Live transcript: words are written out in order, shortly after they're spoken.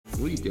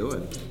What are you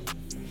doing?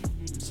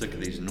 Sick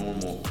of these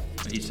normal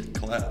basic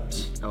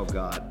claps. Oh,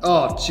 God.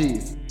 Oh,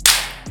 jeez.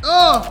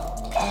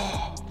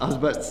 Oh! I was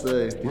about to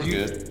say, did you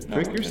good. No,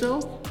 prick we're good.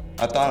 yourself?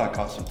 I thought I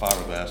caught some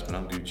fiberglass, but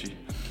I'm Gucci.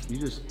 You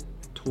just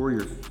tore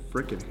your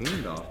freaking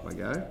hand off, my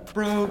guy.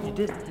 Bro, you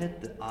didn't hit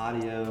the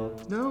audio.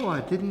 No, I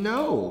didn't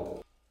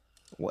know.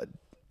 What?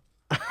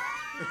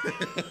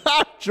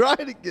 I'm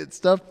trying to get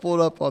stuff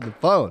pulled up on the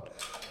phone.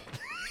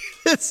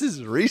 This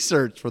is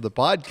research for the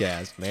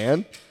podcast,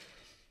 man.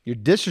 You're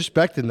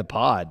disrespecting the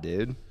pod,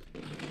 dude.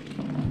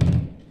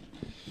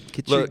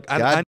 Get your Look,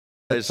 I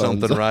say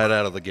something on. right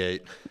out of the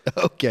gate.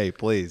 Okay,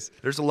 please.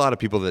 There's a lot of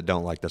people that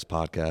don't like this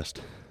podcast.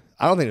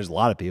 I don't think there's a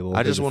lot of people.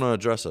 I just want to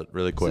address it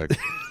really quick.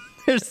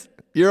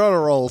 You're on a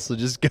roll, so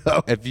just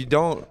go. If you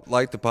don't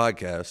like the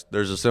podcast,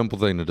 there's a simple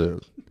thing to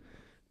do.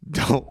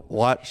 Don't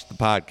watch the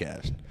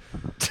podcast.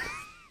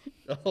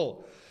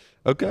 Oh.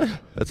 Okay.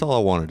 That's all I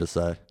wanted to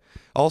say.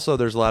 Also,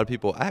 there's a lot of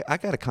people. I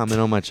got a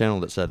comment on my channel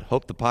that said,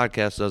 hope the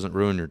podcast doesn't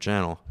ruin your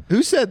channel.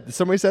 Who said?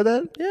 Somebody said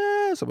that?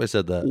 Yeah, somebody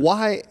said that.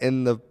 Why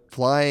in the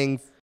flying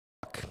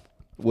fuck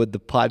would the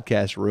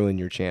podcast ruin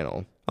your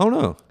channel? Oh,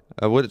 no.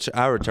 I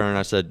returned.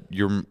 I said,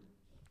 you're...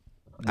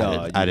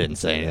 No, I didn't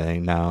say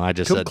anything. No, I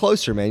just Come said...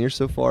 closer, man. You're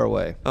so far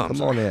away. Oh, I'm Come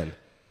sorry. on in.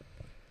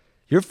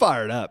 You're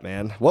fired up,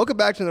 man. Welcome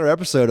back to another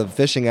episode of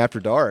Fishing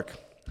After Dark,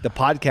 the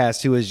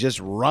podcast who is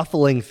just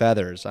ruffling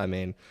feathers. I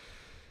mean,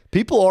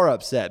 people are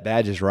upset.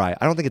 Badge is right.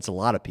 I don't think it's a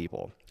lot of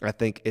people. I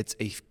think it's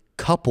a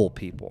couple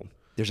people.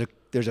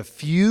 There's a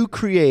few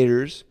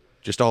creators.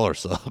 Just all our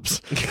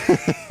subs.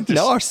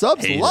 No, our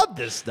subs hate love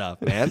this stuff,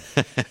 man.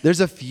 There's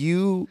a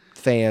few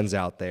fans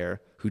out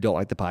there who don't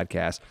like the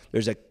podcast.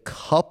 There's a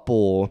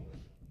couple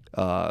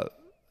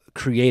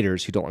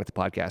creators who don't like the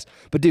podcast.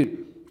 But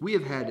dude, we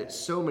have had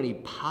so many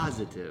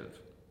positive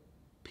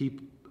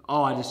people.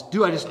 Oh, I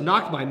just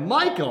knocked my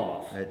mic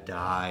off. It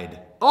died.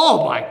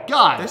 Oh my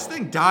God. This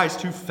thing dies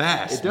too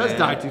fast. It does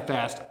die too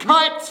fast.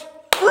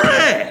 Cut!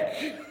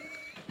 Frick!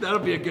 That'll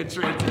be a good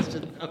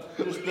transition. Why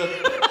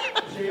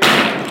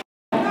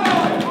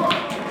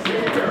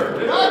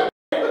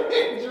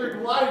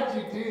did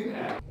you do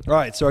that? All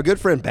right, so our good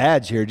friend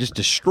Badge here just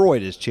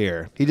destroyed his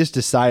chair. He just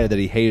decided that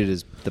he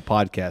hated the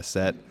podcast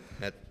set.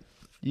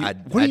 I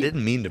what are you-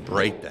 didn't mean to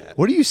break that.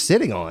 What are you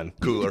sitting on?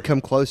 Cooler. You need to come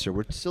closer.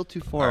 We're still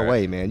too far All right.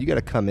 away, man. You got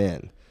to come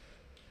in.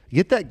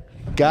 Get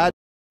that god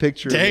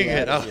picture. Dang out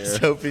it. I of was here.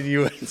 hoping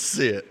you wouldn't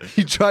see it.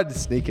 You tried to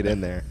sneak it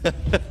in there.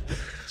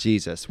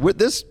 Jesus.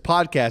 This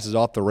podcast is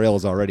off the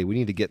rails already. We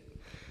need to get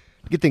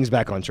things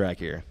back on track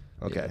here.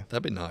 Okay. Yeah,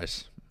 that'd be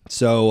nice.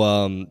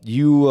 So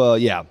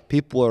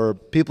people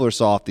are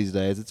soft these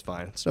days. It's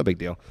fine. It's no big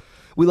deal.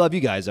 We love you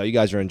guys though. You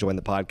guys are enjoying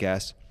the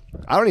podcast.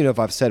 I don't even know if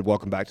I've said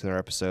welcome back to another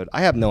episode.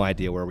 I have no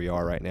idea where we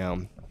are right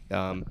now.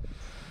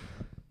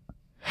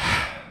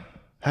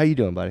 How you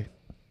doing, buddy?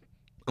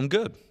 I'm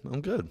good.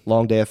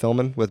 Long day of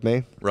filming with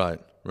me. Right.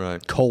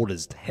 Cold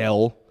as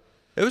hell.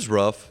 It was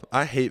rough.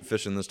 I hate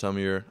fishing this time of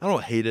year. I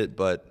don't hate it,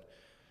 but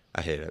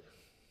I hate it.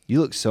 You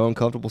look so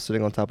uncomfortable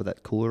sitting on top of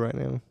that cooler right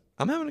now.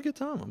 I'm having a good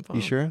time. I'm fine.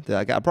 You sure?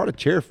 I brought a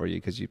chair for you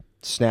because you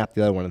snapped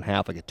the other one in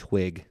half like a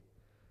twig.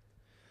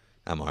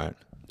 I'm all right.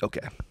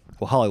 Okay.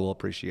 Well, Holly will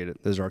appreciate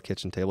it. Those are our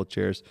kitchen table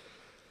chairs.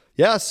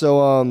 Yeah,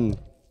 so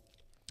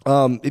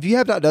if you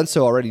have not done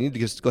so already, you need to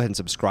just go ahead and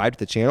subscribe to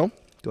the channel.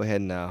 Go ahead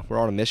and we're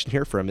on a mission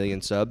here for 1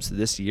 million subs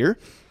this year.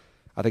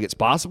 I think it's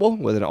possible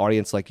with an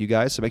audience like you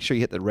guys. So make sure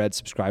you hit the red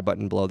subscribe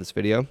button below this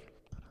video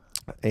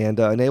and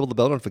enable the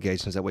bell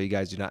notifications. That way you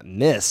guys do not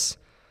miss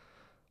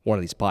one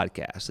of these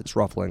podcasts. It's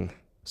ruffling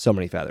so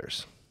many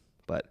feathers.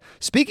 But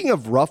speaking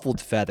of ruffled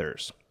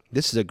feathers,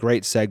 this is a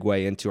great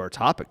segue into our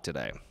topic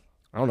today.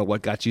 I don't know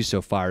what got you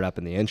so fired up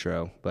in the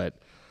intro, but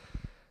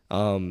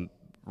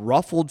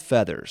ruffled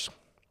feathers.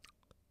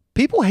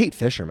 People hate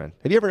fishermen.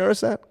 Have you ever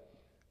noticed that?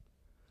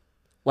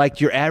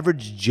 Like your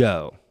average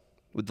Joe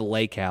with the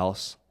lake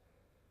house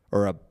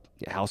or a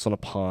house on a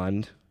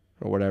pond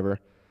or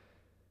whatever,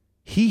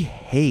 he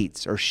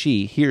or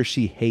she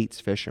hates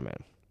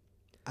fishermen.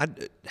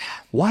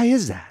 Why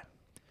is that?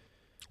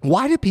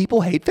 Why do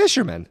people hate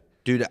fishermen?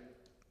 Dude,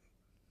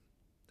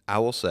 I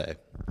will say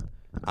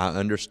I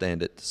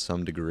understand it to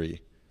some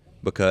degree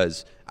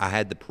because I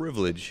had the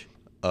privilege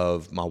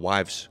of my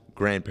wife's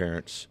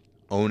grandparents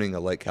owning a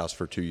lake house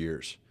for 2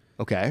 years.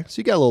 Okay, so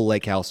you got a little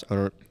lake house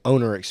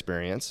owner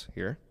experience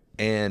here.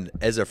 And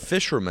as a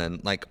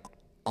fisherman, like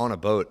on a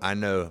boat, I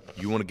know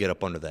you want to get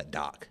up under that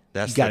dock.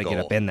 That's You got to the get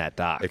goal. up in that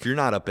dock. If you're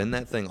not up in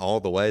that thing all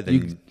the way,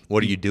 then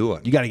what are you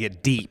doing? You got to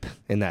get deep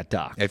in that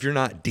dock. If you're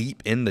not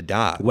deep in the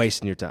dock,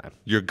 Wasting your time.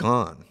 you're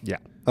gone. Yeah.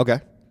 Okay.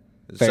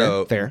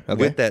 Fair. Okay.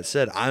 With that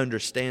said, I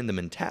understand the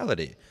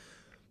mentality.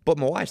 But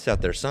my wife's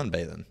out there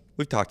sunbathing.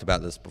 We've talked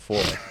about this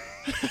before.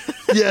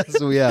 Yes,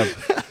 we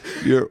have.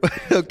 You're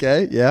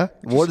okay. Yeah.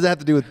 What does that have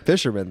to do with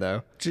fishermen,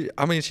 though?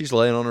 She's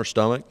laying on her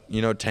stomach,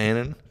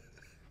 tanning.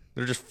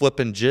 They're just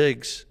flipping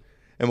jigs.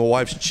 And my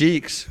wife's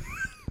cheeks.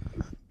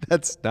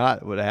 That's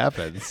not what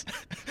happens.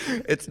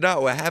 It's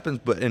not what happens,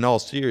 but in all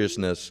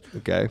seriousness,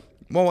 Okay.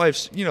 my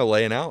wife's,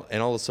 laying out,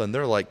 and all of a sudden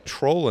they're like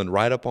trolling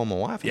right up on my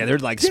wife. Yeah, I'm they're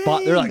like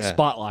spot "Dang."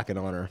 locking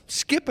on her.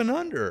 Skipping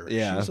under.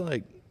 Yeah. She's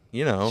like,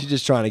 She's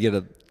just trying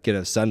to get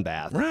a sun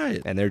bath.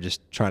 Right. And they're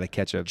just trying to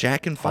catch a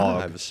jacking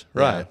hog. fives.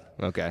 Right.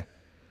 Yeah, okay.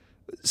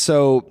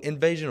 So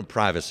Invasion of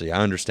privacy.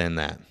 I understand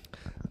that.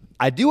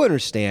 I do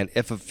understand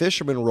if a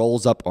fisherman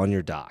rolls up on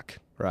your dock,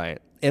 right,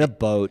 in a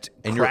boat,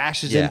 and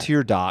crashes into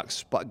your dock,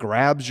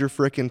 grabs your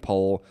freaking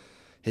pole,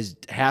 his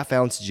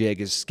half-ounce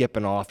jig is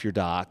skipping off your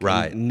dock,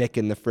 right, and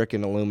nicking the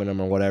freaking aluminum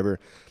or whatever.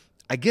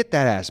 I get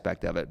that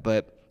aspect of it,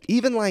 but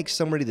even like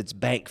somebody that's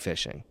bank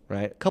fishing,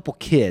 right, a couple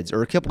kids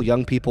or a couple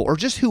young people or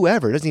just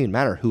whoever, it doesn't even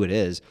matter who it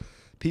is,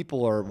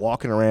 people are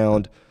walking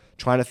around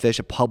trying to fish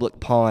a public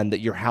pond that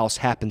your house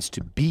happens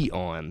to be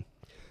on.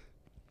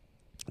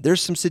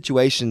 There's some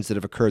situations that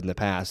have occurred in the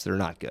past that are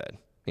not good,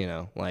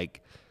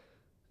 like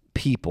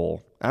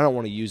people. I don't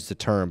want to use the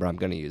term, but I'm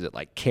going to use it,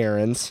 like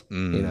Karens,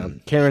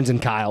 Karens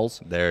and Kyles.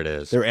 There it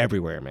is. They're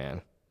everywhere,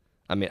 man.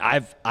 I mean,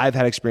 I've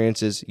had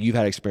experiences. You've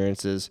had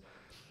experiences.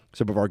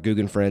 Some of our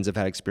Guggen friends have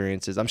had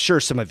experiences. I'm sure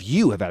some of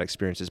you have had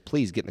experiences.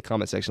 Please get in the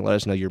comment section. Let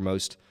us know your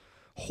most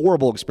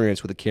horrible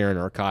experience with a Karen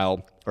or a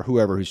Kyle or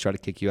whoever who's trying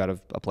to kick you out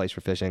of a place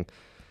for fishing.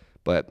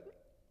 But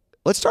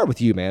let's start with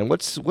you, man.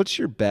 What's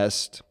your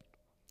best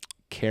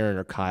Karen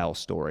or Kyle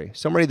story?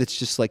 Somebody that's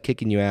just like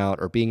kicking you out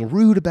or being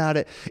rude about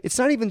it. It's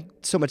not even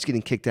so much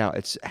getting kicked out,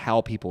 it's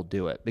how people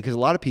do it. Because a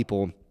lot of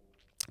people,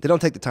 they don't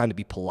take the time to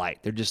be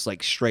polite. They're just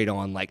like straight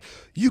on, like,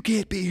 you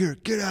can't be here,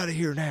 get out of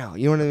here now.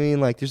 You know what I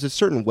mean? Like, there's a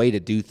certain way to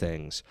do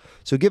things.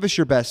 So give us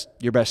your best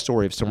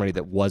story of somebody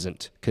that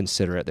wasn't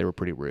considerate. They were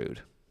pretty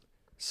rude.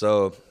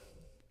 So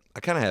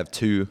I kind of have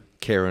two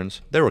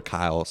Karens. There were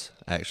Kyles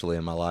actually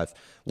in my life.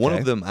 One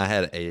of them I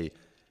had a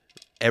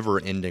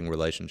ever-ending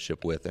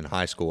relationship with in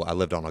high school. I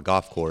lived on a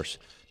golf course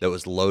that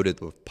was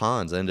loaded with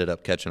ponds. I ended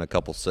up catching a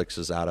couple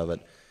sixes out of it.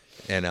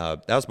 And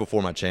that was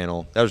before my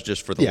channel. That was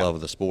just for the love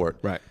of the sport.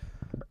 Right.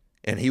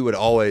 And he would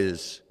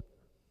always,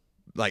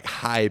 like,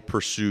 high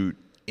pursuit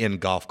in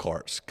golf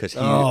carts because he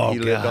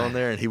lived on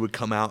there, and he would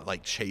come out,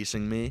 like,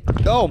 chasing me.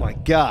 Oh, my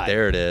God.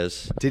 There it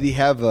is. Did he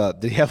have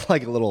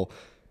like a little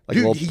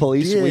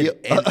police wheel?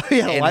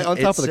 Light on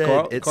top of the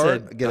car?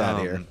 Said, get out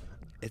of here.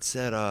 It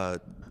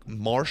said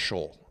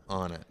Marshall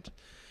on it.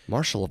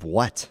 Marshall of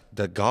what?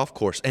 The golf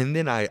course. And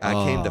then I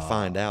came to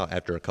find out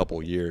after a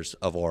couple years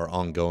of our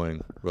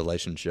ongoing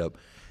relationship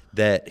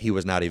that he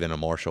was not even a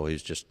marshal. He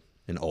was just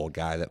an old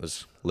guy that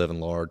was living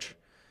large.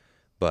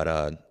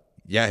 But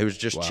he was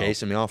just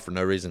chasing me off for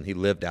no reason. He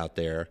lived out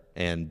there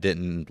and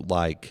didn't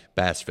like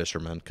bass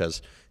fishermen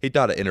because he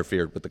thought it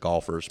interfered with the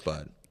golfers.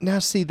 But now,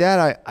 see,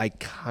 that I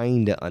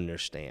kind of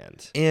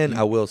understand. And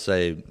I will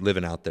say,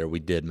 living out there, we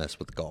did mess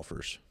with the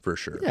golfers for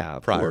sure. Yeah,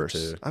 of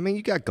course. I mean,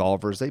 you got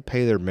golfers; they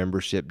pay their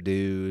membership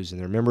dues, and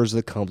they're members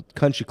of the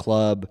country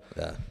club.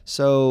 Yeah.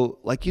 So,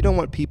 like, you don't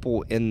want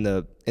people in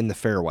the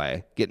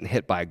fairway getting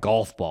hit by a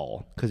golf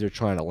ball because they're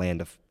trying to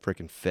land a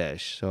freaking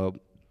fish. So,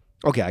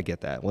 okay, I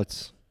get that.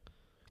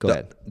 Go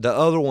ahead. The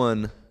other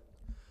one,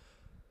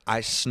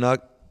 I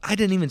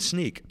didn't even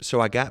sneak.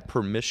 So I got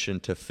permission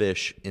to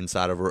fish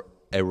inside of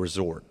a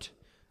resort.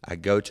 I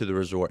go to the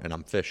resort and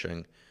I'm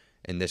fishing,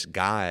 and this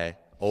guy,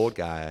 old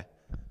guy,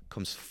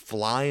 comes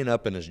flying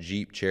up in his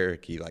Jeep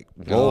Cherokee, like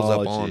rolls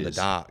up on the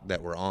dock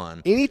that we're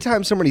on.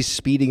 Anytime somebody's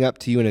speeding up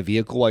to you in a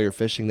vehicle while you're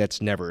fishing,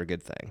 that's never a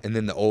good thing. And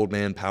then the old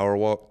man power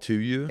walk to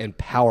you. And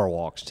power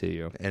walks to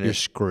you. And you're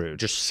screwed.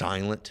 Just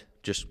silent.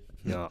 Just,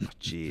 oh,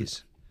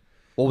 jeez.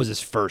 What was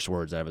his first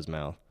words out of his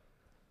mouth?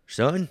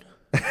 Son?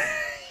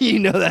 You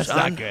know that's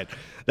not good.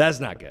 That's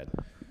not good.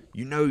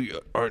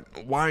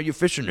 Why are you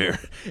fishing here?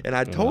 And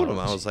I told him,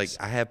 I was like,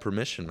 I have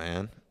permission,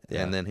 man.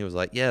 Yeah. And then he was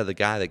like, yeah, the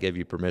guy that gave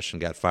you permission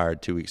got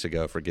fired 2 weeks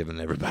ago for giving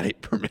everybody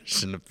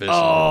permission to fish.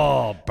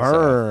 Oh,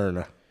 burn.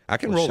 So I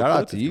can roll shout the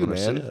clip out to you,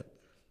 man.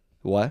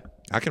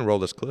 What? I can roll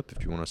this clip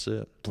if you want to see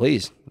it.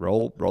 Please,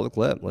 roll the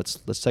clip.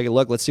 Let's take a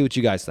look. Let's see what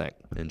you guys think.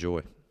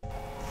 Enjoy.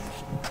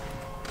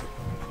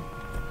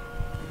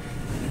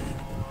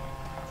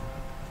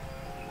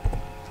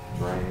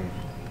 Rain.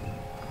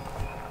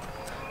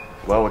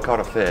 Well, we caught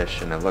a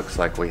fish, and it looks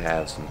like we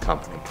have some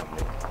company coming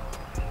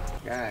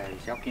in. Guys,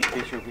 y'all can't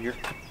fish over here.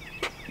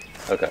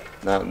 Okay,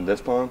 not in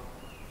this pond?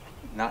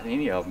 Not in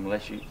any of them,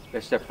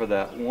 except for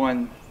the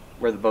one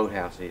where the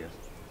boathouse is.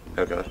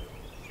 Okay.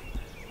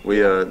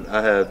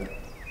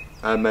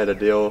 I made a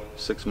deal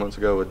 6 months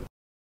ago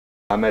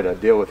I made a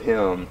deal with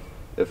him.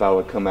 If I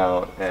would come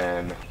out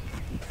and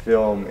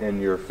film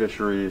in your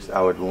fisheries,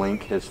 I would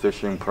link his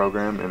fishing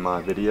program in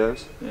my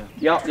videos.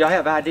 Yeah. Y'all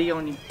have ID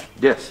on you?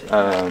 Yes.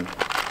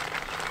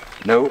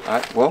 No,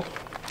 I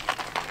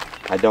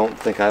don't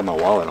think I have my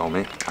wallet on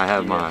me. I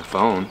have my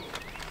phone.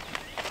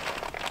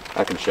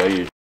 I can show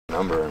you the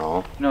number and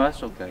all. No,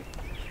 that's okay.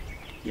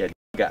 Yeah,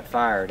 got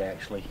fired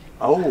actually.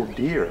 Oh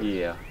dear.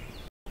 Yeah.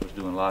 He was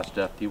doing a lot of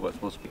stuff he wasn't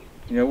supposed to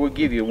be. We'll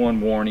give you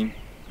one warning,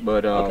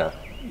 but okay.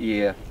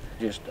 Yeah,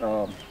 just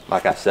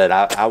like I said,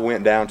 I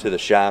went down to the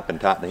shop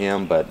and talked to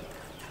him, but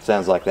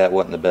sounds like that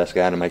wasn't the best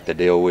guy to make the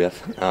deal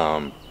with.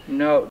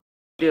 No,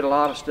 did a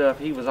lot of stuff.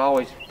 He was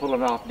always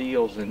pulling off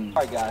deals and.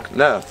 All right, guys.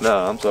 No,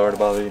 I'm sorry to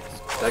bother you.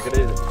 Take it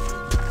easy.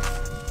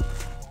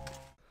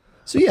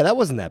 So yeah, that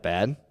wasn't that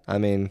bad. I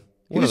mean,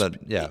 he was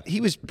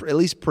at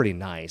least pretty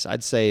nice.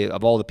 I'd say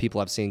of all the people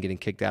I've seen getting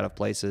kicked out of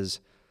places,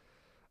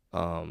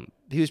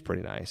 he was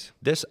pretty nice.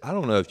 I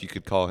don't know if you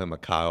could call him a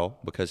Kyle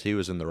because he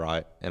was in the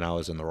right and I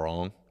was in the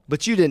wrong.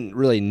 But you didn't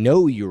really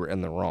know you were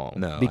in the wrong.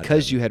 No,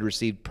 because you had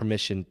received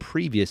permission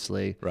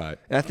previously. Right.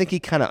 And I think he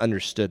kind of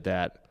understood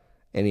that,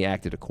 and he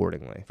acted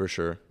accordingly. For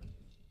sure.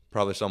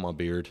 Probably saw my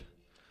beard.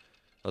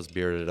 I was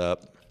bearded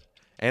up.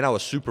 And I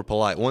was super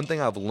polite. One thing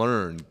I've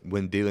learned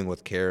when dealing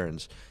with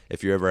Karens,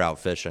 if you're ever out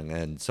fishing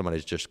and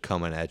somebody's just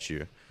coming at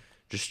you,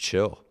 just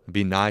chill.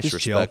 Be nice,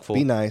 Just respectful.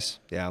 chill. Be nice.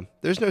 Yeah.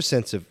 There's no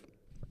sense of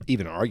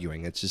even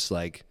arguing. It's just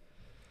like,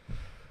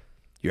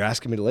 you're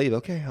asking me to leave.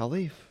 Okay, I'll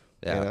leave.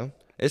 Yeah. You know?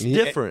 It's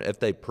different if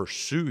they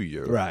pursue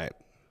you. Right.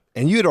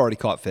 And you had already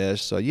caught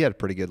fish, so you had a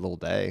pretty good little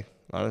day,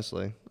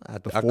 honestly,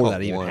 before caught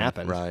that even one,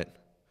 happened. Right.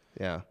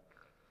 Yeah.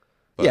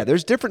 Yeah,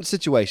 there's different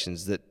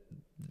situations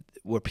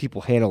where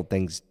people handle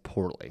things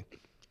poorly.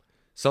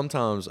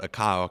 Sometimes a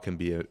Kyle can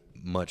be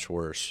much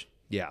worse.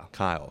 Yeah.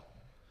 Kyle.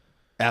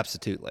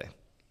 Absolutely.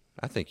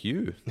 I think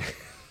you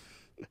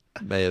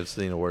may have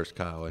seen a worse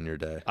Kyle in your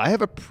day. I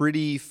have a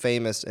pretty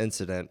famous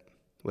incident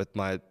with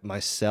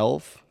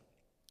myself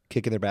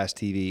kicking their bass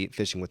TV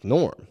fishing with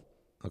Norm.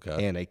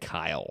 Okay. And a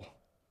Kyle,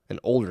 an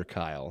older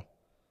Kyle.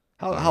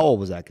 How old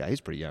was that guy? He's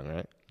pretty young,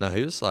 right? No,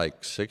 he was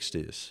like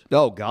 60s.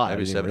 Oh, God.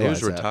 Maybe I didn't even 70s. He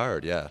was realize that.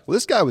 retired, yeah. Well,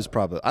 this guy was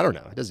probably, I don't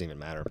know. It doesn't even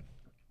matter.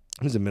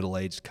 He was a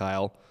middle-aged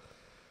Kyle.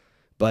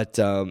 But,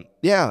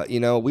 yeah,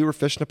 we were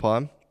fishing a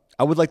pond.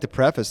 I would like to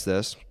preface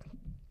this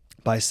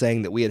by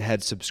saying that we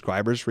had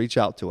subscribers reach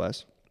out to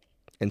us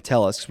and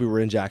tell us, because we were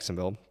in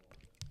Jacksonville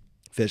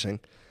fishing,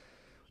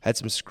 had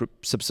some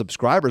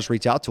subscribers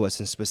reach out to us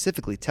and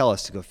specifically tell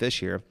us to go fish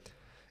here.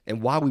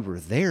 And while we were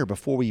there,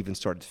 before we even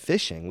started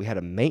fishing, we had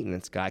a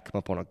maintenance guy come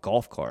up on a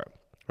golf cart,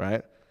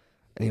 right?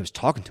 And he was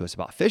talking to us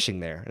about fishing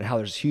there and how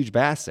there's huge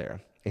bass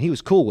there. And he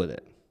was cool with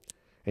it.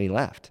 And he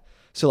left.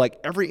 So, like,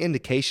 every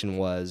indication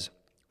was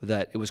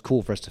that it was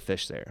cool for us to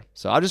fish there.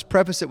 So I'll just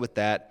preface it with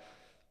that.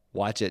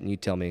 Watch it and you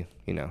tell me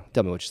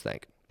what you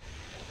think.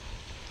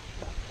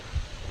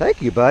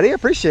 Thank you, buddy. I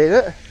appreciate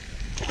it.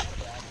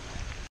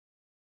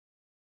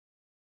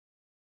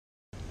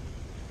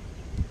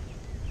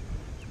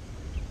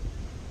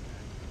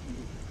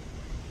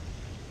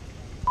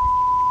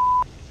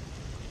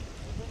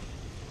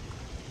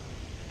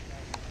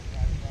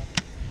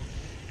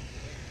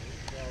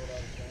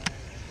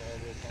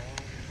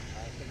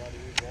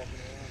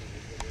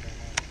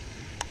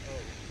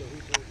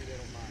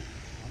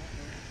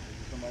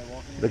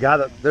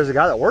 There's a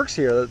guy that works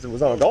here that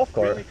was on a golf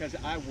cart. Really? Because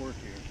I work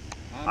here.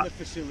 I'm the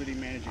facility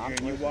manager here,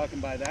 and you're walking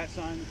by that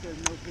sign that says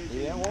no fishing?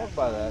 You didn't walk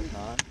by that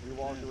sign. You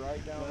walked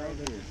right down right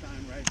there's here. a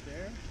sign right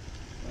there,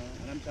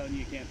 and I'm telling you,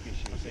 you can't fish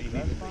here, so you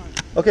need to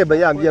leave. Okay,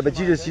 but but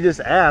you just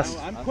asked.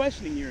 I'm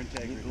questioning your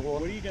integrity.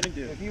 What are you going to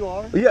do? If you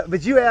are. Yeah,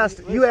 but you asked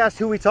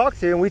who we talked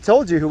to, and we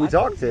told you who we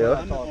talked to.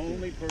 I'm the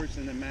only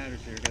person that matters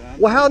here.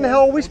 Well, how in the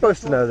hell are we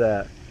supposed to know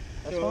that?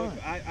 So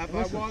if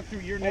I walk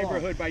through your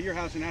neighborhood by your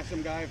house and ask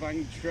some guy if I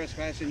can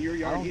trespass in your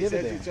yard, he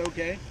says it's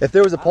okay? If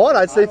there was a pond,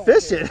 I'd say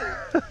fish it.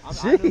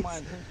 I do my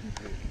intentions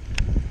to.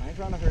 I ain't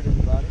trying to hurt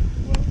anybody.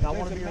 And I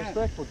want to be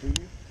respectful to you,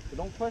 but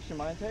don't question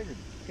my integrity.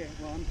 Okay,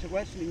 well, I'm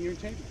questioning your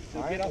integrity.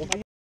 So All get right, off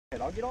my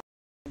head. I'll get off.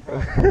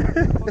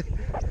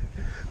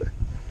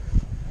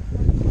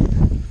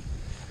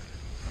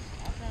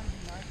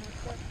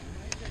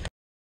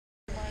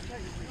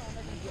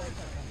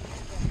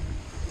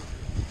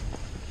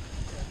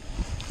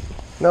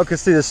 No,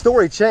 because see, the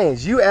story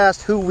changed. You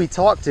asked who we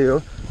talked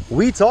to.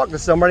 We talked to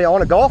somebody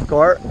on a golf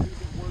cart.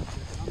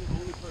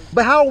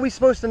 But how are we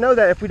supposed to know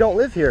that if we don't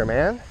live here,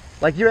 man?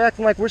 Like, you're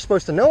acting like we're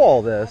supposed to know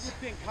all this.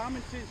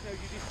 Common sense says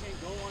you just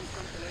can't go on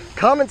something.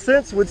 Common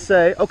sense would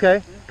say,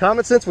 okay,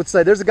 common sense would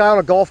say there's a guy on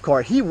a golf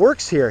cart. He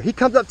works here. He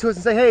comes up to us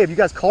and say, hey, have you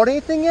guys caught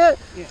anything yet?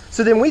 Yeah.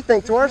 So then we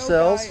think to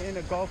ourselves, no guy in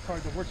a golf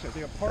cart that works at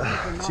the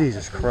apartments are not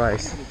Jesus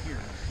Christ. here.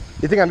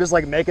 You think I'm just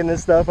like making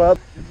this stuff up?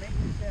 The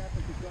maintenance staff at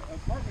the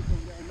apartments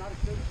are not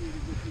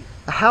associated with you.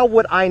 How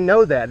would I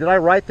know that? Did I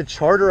write the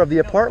charter of the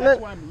apartment?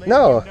 That's why I'm letting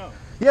No. you know.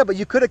 Yeah, but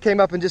you could have came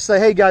up and just say,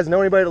 hey guys, know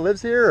anybody that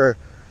lives here?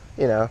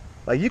 Or,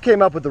 like you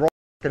came up with the wrong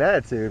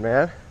attitude,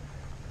 man.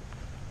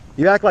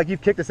 You act like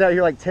you've kicked us out of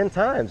here like 10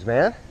 times,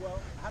 man. Well,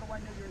 how do I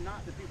know you're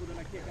not the people that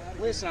I kick out of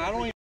here? Listen, I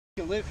don't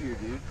even live here,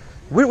 dude.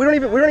 We don't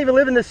even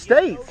live in this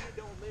state.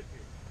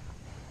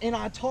 And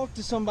I talked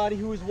to somebody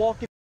who was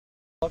walking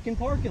the fucking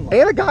parking lot.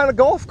 And a guy in a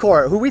golf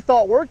cart who we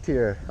thought worked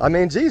here. I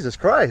mean, Jesus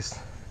Christ.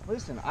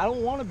 Listen, I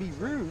don't want to be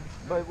rude,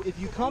 but if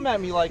you come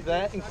at me like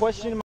that and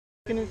question my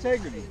fucking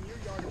integrity,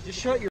 just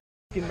shut your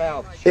fucking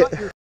mouth. Shut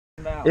your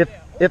fucking mouth.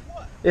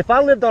 If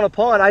I lived on a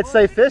pond, I'd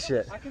say fish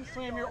it. I can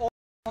slam your old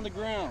on the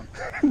ground.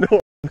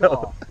 No.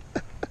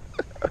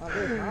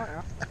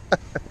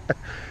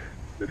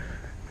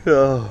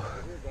 Oh.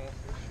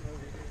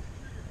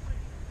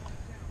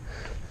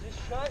 Just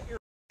shut your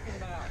fucking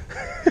mouth.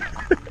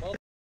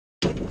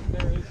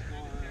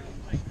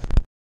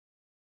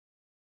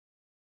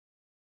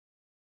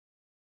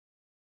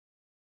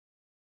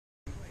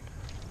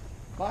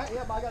 Yeah,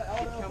 I got an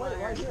Alabama plate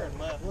right here. You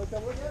want to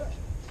come look at it?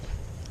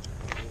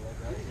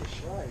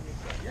 Right.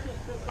 You're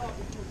just pissed off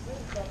that you were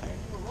saying something and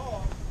you were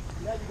wrong.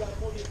 Now you got to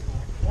pull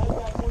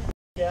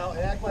your out and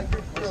act like you're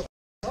a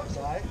tough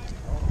guy.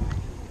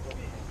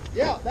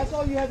 Yeah, that's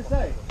all you had to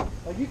say.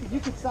 Like you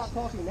could stop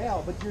talking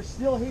now, but you're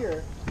still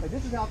here. Like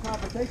this is how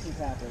confrontations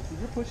happen. So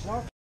you're pushing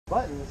our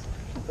buttons.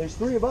 There's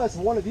 3 of us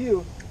and 1 of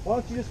you. Why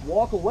don't you just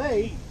walk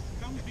away?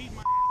 Come beat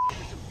my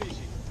for some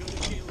fishing. Go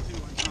to jail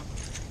too on top of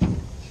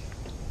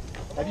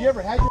it. Have you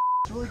ever had your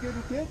really good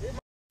with kids?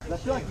 I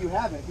feel like you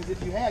haven't, because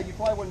if you had, you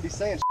probably wouldn't be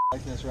saying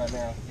like this right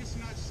now. Just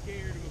not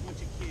scared of a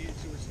bunch of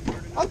kids who are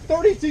smart enough. I'm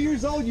 32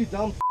 years old, you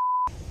dumb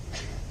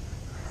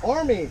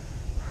Army,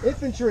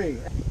 infantry.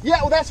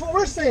 Yeah, well, that's what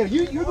we're saying.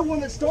 You're the one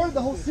that started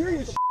the whole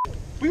serious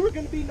We were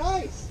going to be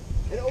nice.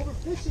 And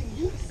overfishing,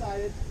 you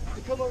decided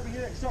to come over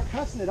here and start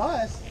cussing at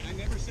us. I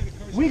never said a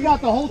curse. We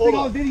got the whole thing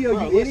on video,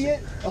 Bro, you listen.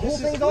 idiot. The whole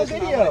Listen, thing's on listen,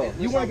 video.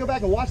 listen, You want to go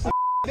back and watch the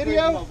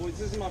video? Boys,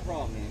 this is my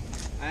problem, man.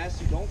 I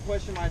asked you, don't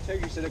question my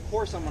integrity. You said, of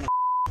course I'm going to.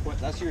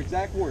 That's your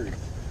exact words.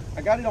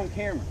 I got it on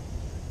camera.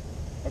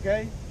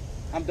 Okay?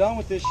 I'm done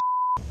with this.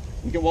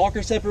 We can walk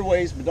our separate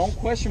ways, but don't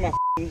question my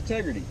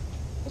integrity.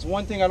 That's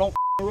one thing I don't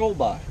roll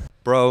by.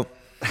 Bro,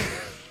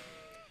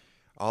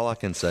 all I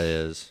can say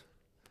is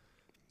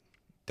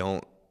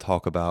don't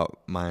talk about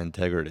my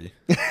integrity.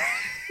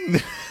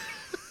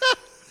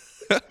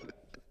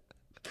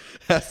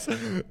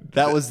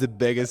 That was the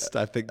biggest,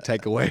 I think,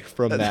 takeaway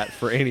from that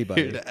for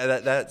anybody. Dude,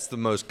 that's the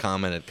most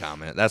commented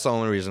comment. That's the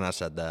only reason I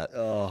said that.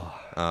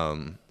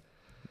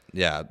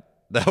 Yeah,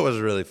 that was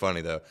really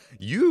funny, though.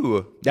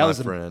 That my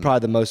was friend, probably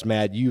the most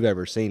mad you've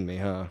ever seen me,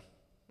 huh?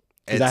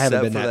 except I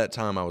haven't been for that- that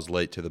time I was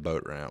late to the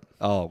boat ramp.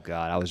 Oh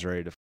God, I was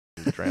ready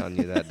to drown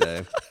you that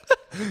day.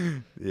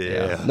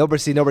 Yeah.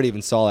 Nobody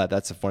even saw that.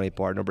 That's the funny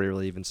part. Nobody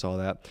really even saw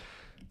that.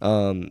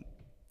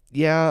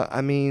 Yeah,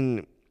 I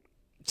mean,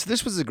 so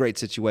this was a great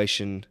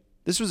situation.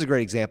 This was a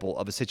great example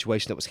of a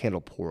situation that was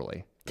handled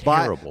poorly.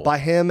 Terrible. By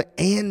him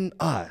and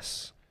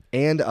us,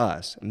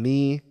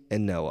 me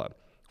and Noah.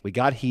 We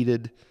got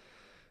heated.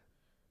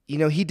 You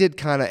know, he did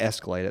kind of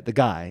escalate it. The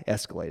guy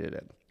escalated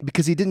it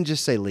because he didn't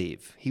just say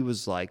leave. He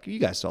was like, you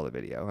guys saw the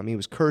video. I mean, he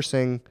was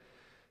cursing.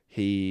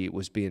 He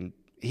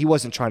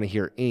wasn't trying to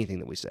hear anything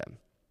that we said.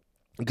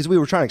 Because we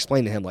were trying to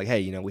explain to him, like, hey,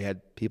 you know, we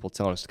had people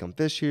telling us to come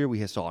fish here.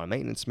 We saw a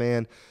maintenance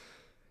man.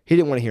 He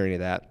didn't want to hear any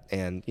of that.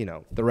 And, you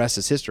know, the rest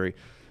is history.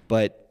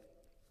 But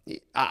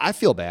I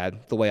feel bad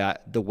the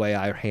way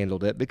I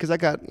handled it because I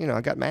got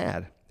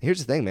mad. Here's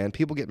the thing, man.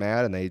 People get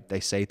mad and they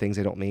say things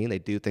they don't mean. They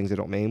do things they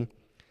don't mean.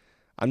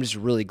 I'm just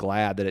really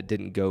glad that it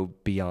didn't go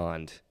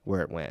beyond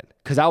where it went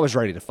because I was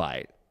ready to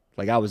fight.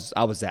 Like I was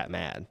that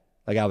mad.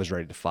 Like I was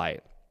ready to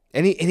fight.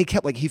 And he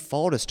kept he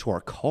followed us to our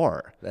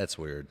car. That's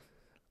weird.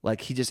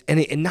 Like he just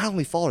and not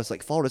only followed us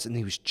and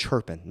he was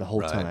chirping the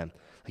whole time.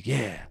 Like,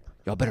 yeah,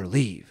 y'all better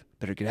leave.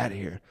 Better get out of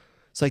here.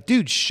 It's like,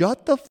 dude,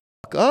 shut the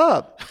fuck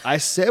up. I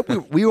said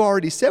we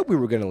already said we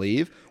were gonna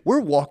leave. We're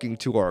walking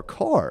to our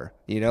car.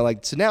 You know,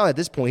 like so now at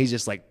this point he's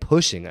just like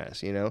pushing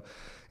us, you know.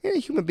 And a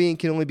human being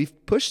can only be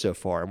pushed so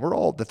far. And we're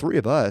all the 3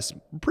 of us,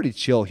 pretty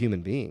chill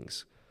human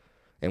beings.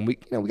 And we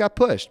got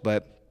pushed,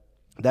 but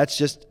that's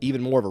just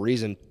even more of a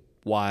reason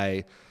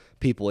why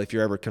people, if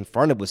you're ever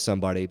confronted with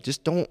somebody,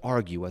 just don't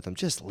argue with them.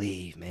 Just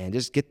leave, man.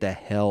 Just get the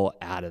hell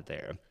out of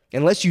there.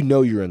 Unless you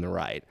know you're in the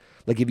right.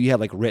 Like if you have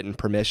like written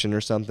permission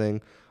or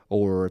something,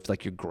 or if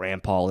like your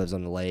grandpa lives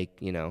on the lake,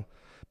 you know.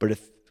 But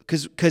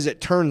because it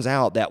turns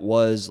out that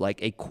was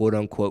like a quote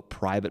unquote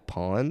private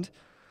pond,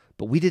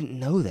 but we didn't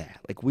know that.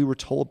 Like we were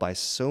told by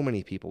so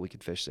many people we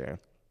could fish there,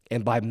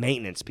 and by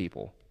maintenance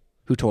people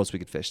who told us we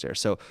could fish there.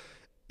 So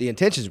the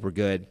intentions were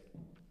good.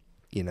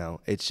 You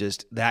know, it's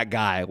just that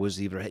guy was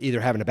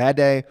either having a bad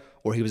day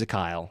or he was a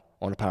Kyle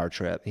on a power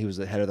trip. He was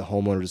the head of the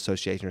homeowners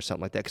association or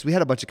something like that. Because we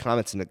had a bunch of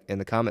comments in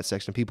the comment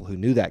section of people who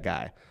knew that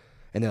guy,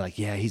 and they're like,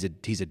 "Yeah, he's a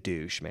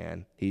douche,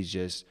 man. He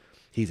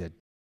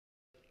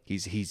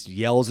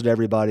yells at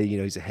everybody. You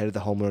know, he's the head of the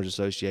homeowners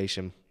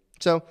association."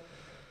 So,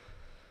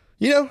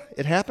 you know,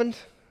 it happened,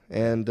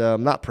 and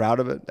I'm not proud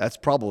of it. That's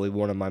probably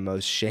one of my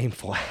most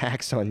shameful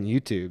acts on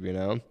YouTube. You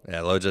know. Yeah,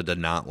 Loja did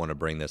not want to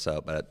bring this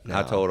up, but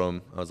I told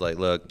him, I was like,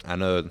 look, I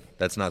know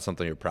that's not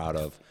something you're proud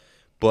of,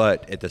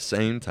 but at the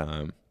same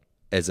time,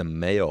 as a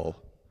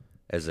male,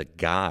 as a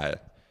guy,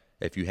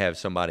 if you have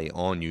somebody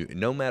on you,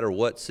 no matter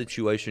what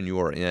situation you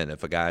are in,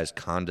 if a guy is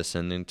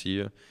condescending to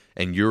you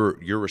and you're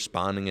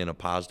responding in a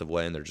positive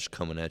way and they're just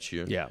coming at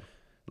you, Yeah.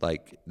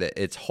 like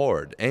it's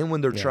hard. And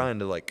when they're trying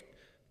to like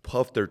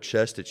puff their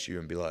chest at you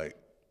and be like,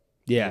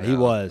 Yeah, you know,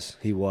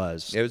 he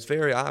was. it was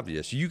very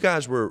obvious. You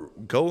guys were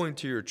going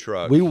to your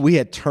truck We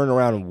had turned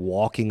around and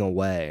walking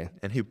away,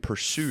 and he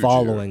pursued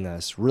following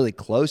us really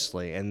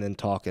closely, and then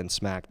talking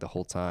smack the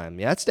whole time.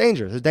 Yeah, it's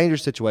dangerous. It's a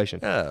dangerous situation.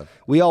 Yeah.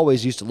 We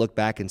always used to look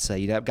back and say,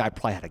 you know, that guy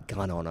probably had a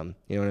gun on him.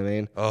 You know what I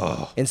mean?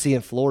 Oh. And see,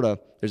 in Florida,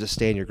 there's a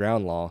stand your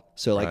ground law.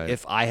 So, like, Right.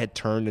 if I had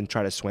turned and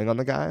tried to swing on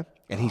the guy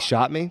and he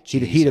shot me,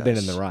 he'd have been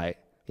in the right.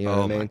 You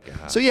know what I mean?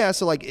 So yeah,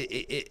 so like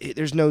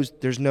there's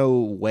no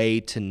way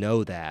to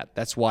know that.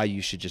 That's why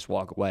you should just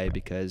walk away,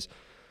 because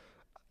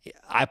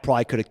I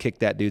probably could have kicked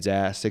that dude's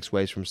ass 6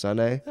 ways from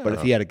Sunday, but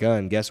if he had a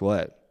gun, guess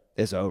what?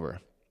 It's over.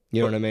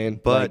 You know what I mean?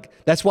 But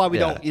like, that's why we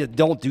don't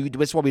do.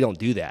 That's why we don't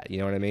do that. You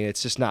know what I mean?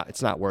 It's just not.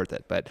 It's not worth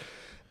it. But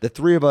the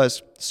three of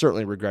us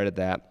certainly regretted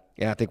that,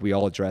 and I think we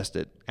all addressed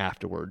it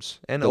afterwards.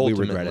 And that we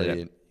ultimately, regretted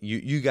it.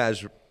 you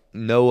guys,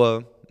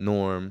 Noah,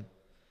 Norm,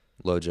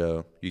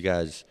 Lojo, you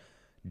guys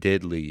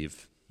did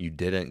leave. You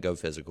didn't go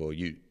physical.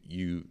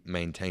 You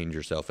maintained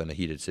yourself in a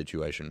heated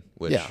situation,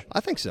 which I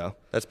think so.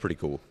 That's pretty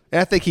cool. And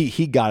I think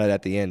he got it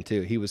at the end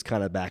too. He was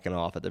kind of backing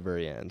off at the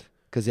very end,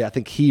 because I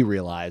think he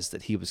realized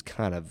that he was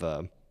kind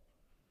of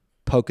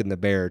poking the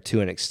bear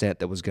to an extent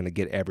that was going to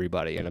get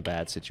everybody in a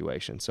bad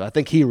situation. So I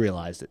think he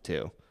realized it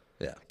too.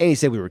 Yeah. And he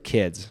said we were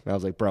kids. And I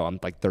was like, bro, I'm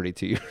like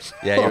 32 years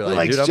old. Yeah, you're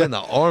like, dude, I'm in the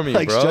Army,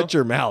 like, bro. shut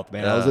your mouth,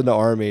 man. I was in the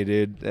Army,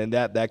 dude. And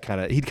that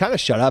kind of, he kind of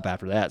shut up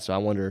after that. So I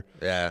wonder.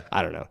 Yeah.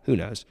 I don't know. Who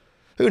knows?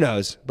 Who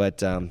knows?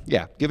 But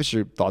yeah, give us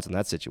your thoughts on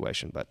that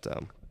situation. But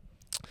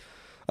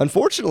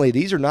unfortunately,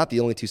 these are not the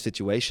only two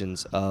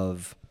situations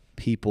of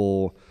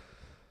people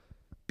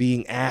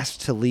being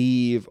asked to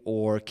leave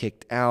or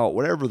kicked out,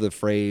 whatever the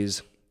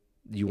phrase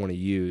you want to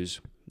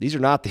use. These are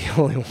not the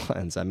only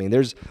ones. I mean,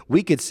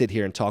 we could sit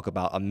here and talk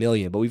about a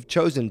million, but we've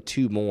chosen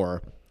two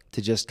more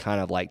to just kind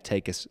of like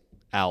take us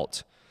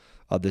out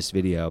of this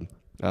video.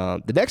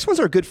 The next one's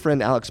our good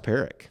friend Alex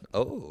Perrick.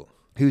 Oh.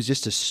 Who's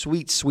just a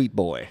sweet, sweet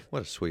boy.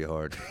 What a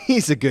sweetheart.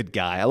 He's a good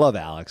guy. I love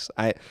Alex.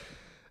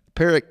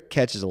 Perrick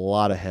catches a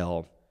lot of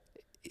hell,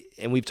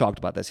 and we've talked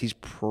about this. He's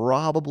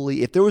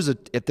probably, if there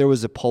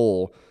was a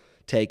poll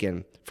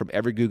taken from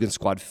every Guggen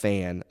Squad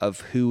fan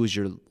of who was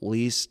your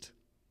least,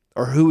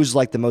 or who was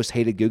like the most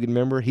hated Guggen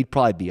member, he'd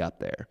probably be up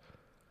there.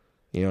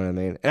 You know what I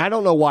mean? And I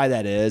don't know why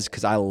that is,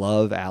 because I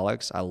love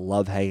Alex. I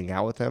love hanging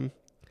out with him.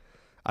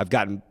 I've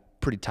gotten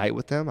pretty tight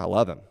with him. I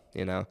love him,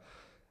 you know.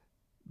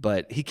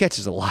 But he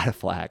catches a lot of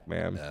flack,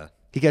 man. Yeah.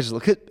 He catches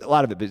a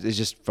lot of it is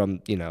just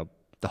from, you know,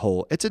 the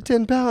whole "it's a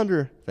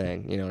 10-pounder"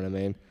 thing. You know what I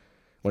mean?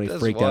 When he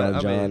freaked out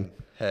on John. I mean,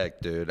 heck,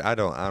 dude, I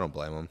don't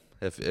blame him.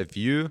 If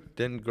you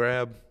didn't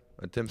grab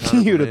a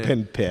 10-pounder, you'd have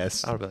been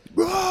pissed. I'd have been,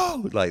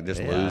 whoa, like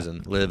just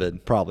losing,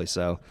 livid. Probably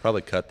so.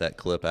 Probably cut that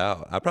clip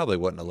out. I probably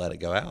wouldn't have let it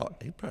go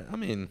out.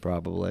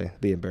 Probably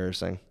be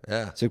embarrassing.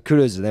 Yeah. So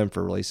kudos to them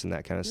for releasing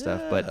that kind of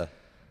stuff.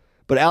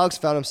 But Alex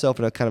found himself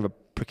in a kind of a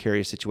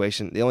precarious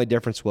situation. The only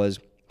difference was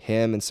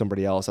him and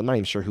somebody else. I'm not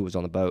even sure who was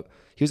on the boat.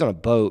 He was on a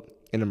boat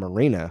in a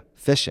marina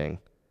fishing,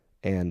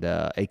 and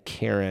a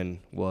Karen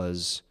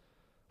was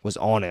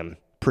on him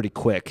pretty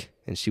quick,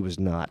 and she was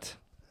not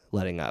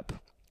letting up.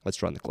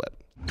 Let's run the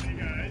clip. Hey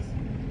guys,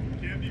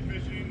 you can't be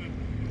fishing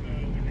in the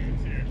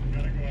lagoons here. You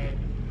gotta go out.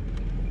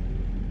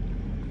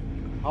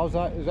 How's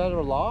that? Is that a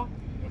law?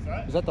 What's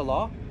that? Is that the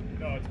law?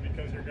 No, it's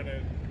because you're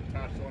gonna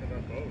attach to one of our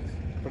boats.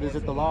 But is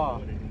it the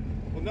law?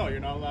 Well, no, you're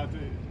not allowed to.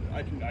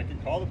 I can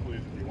call the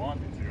police if you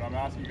want me to. I'm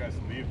asking you guys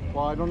to leave though.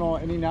 Well, I don't know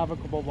any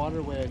navigable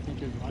waterway. I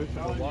think is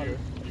fishable water.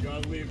 You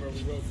gotta leave or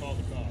we will call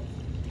the cops.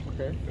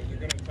 Okay. Because you're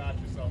gonna attach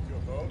yourself to a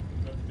boat.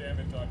 That's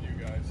damage on you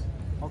guys.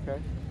 Okay.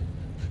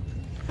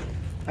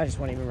 I just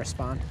won't even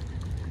respond.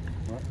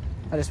 What?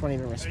 I just won't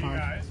even respond.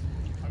 Hey, you guys,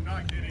 I'm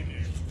not kidding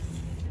you.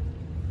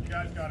 You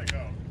guys gotta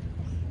go.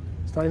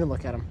 Just don't even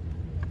look at him.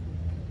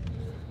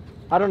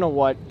 I don't know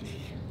what.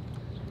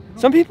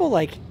 Some people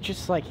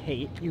just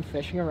hate you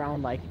fishing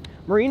around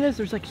marinas.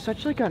 There's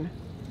such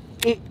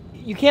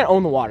you can't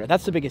own the water.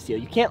 That's the biggest deal.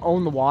 You can't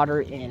own the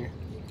water in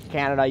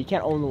Canada. You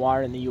can't own the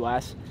water in the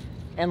U.S.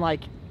 And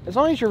as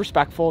long as you're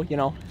respectful, you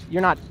know,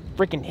 you're not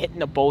freaking hitting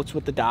the boats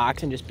with the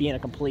docks and just being a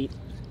complete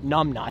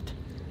numbnut,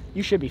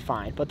 you should be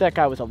fine. But that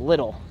guy was a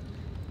little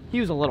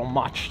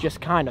much,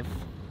 just kind of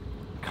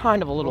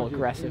a little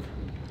aggressive.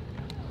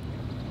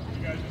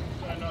 You guys just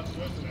decide not to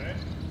listen, eh?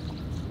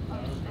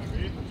 That's gonna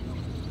be.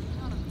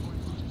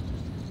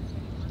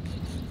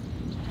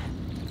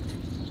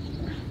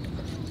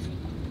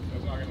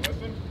 That's not gonna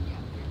listen?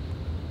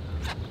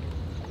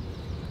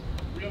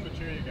 Real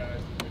mature, you guys.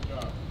 Good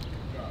job.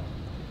 Good job.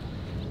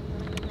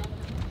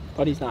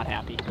 But he's not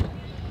happy.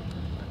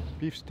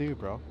 Beef stew,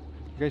 bro.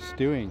 You guys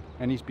stewing,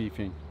 and he's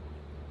beefing.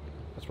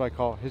 That's what I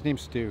call. His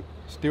name's Stu.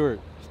 Stuart.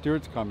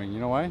 Stuart's coming. You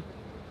know why?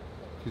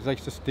 He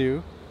likes to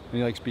stew, and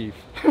he likes beef.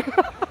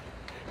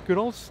 Good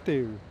old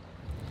Stu.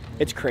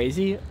 It's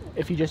crazy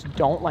if you just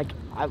don't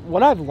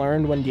what I've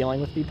learned when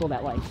dealing with people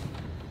that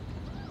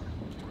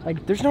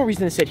there's no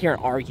reason to sit here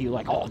and argue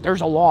oh,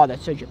 there's a law that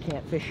says you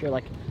can't fish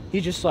here.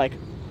 He's just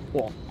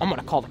well, I'm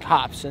gonna call the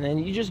cops, and then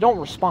you just don't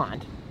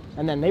respond,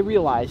 and then they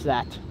realize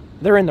that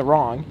they're in the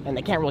wrong and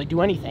they can't really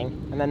do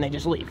anything, and then they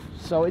just leave.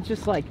 So it's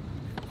just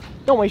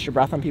don't waste your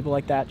breath on people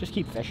like that. Just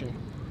keep fishing.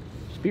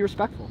 Just be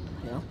respectful,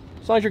 you know?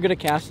 As long as you're good at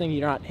casting,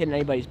 you're not hitting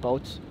anybody's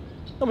boats,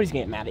 nobody's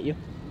gonna get mad at you.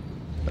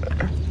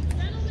 Gentlemen,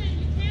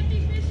 you can't be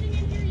fishing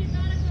in here, you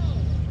gotta go.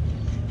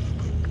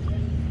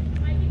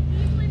 I can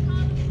easily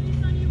call the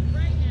police on you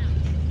right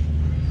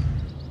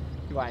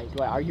now.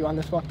 Do I argue on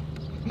this one?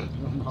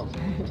 No.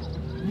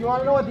 You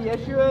want to know what the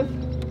issue is?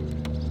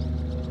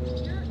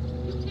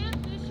 You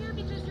can't fish here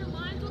because your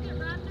lines will get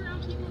wrapped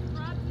around people's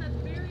rods, and that's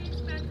very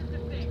expensive to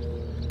fix.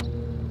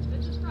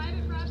 This is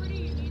private property.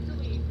 You need to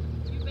leave.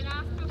 You've been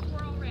asked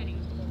before already.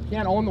 You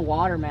can't own the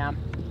water, ma'am.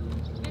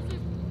 This is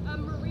a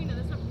marina.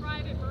 This is a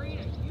private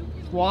marina. You can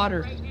leave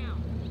Water. right now.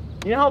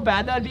 You know how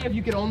bad that'd be if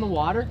you could own the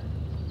water?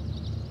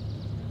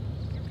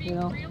 You're being You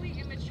know? really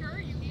immature.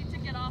 You need to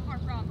get off our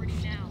property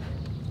now.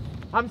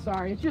 I'm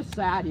sorry. It's just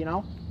sad, you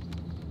know?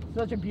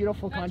 Such a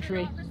beautiful That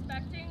country. You're not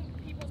respecting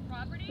people's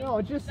property. No,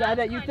 it's just sad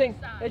That's that you kinda think.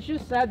 sad. It's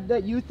just sad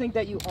that you think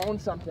that you own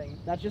something.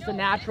 That's just a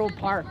natural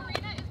part.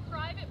 This marina is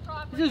private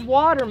property. This is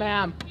water,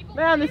 ma'am.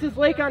 Ma'am, this is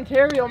Lake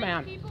Ontario,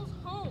 ma'am. People's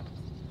homes.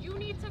 You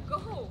need to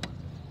go.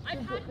 I've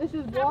had This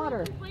is several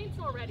water. complaints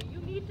already. You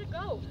need to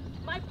go.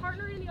 My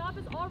partner in the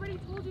office already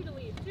told you to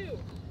leave too.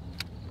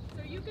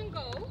 So you can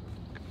go.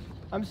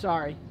 I'm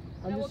sorry.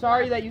 I'm Yeah, just well,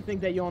 sorry God. that you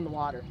think that you own the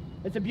water.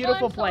 It's a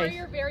beautiful I'm sorry, place.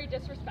 you're very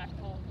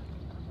disrespectful.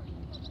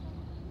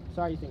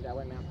 Sorry you think that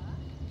way, ma'am.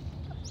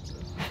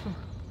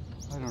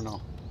 I don't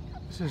know.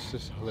 This is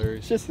just hilarious.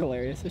 It's just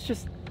hilarious. It's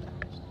just.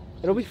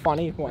 It'll be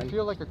funny I when.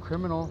 feel like a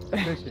criminal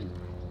fishing.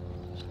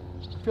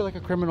 I feel like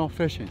a criminal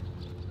fishing.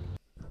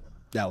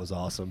 That was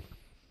awesome.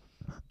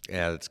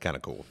 Yeah, that's kind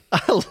of cool.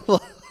 I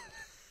love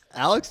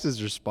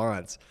Alex's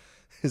response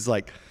is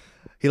like,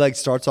 he like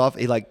starts off,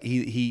 he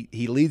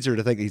leads her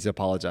to think he's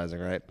apologizing,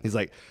 right? He's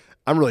like,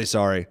 I'm really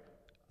sorry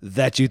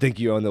that you think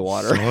you own the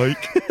water.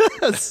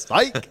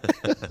 Psych.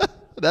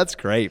 That's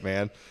great,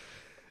 man.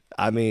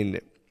 I mean,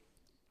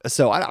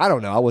 so I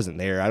don't know. I wasn't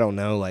there. I don't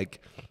know.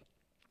 Like,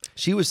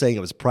 she was saying it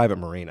was a private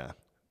marina,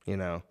 you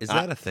know? Is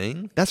that a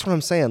thing? That's what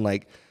I'm saying.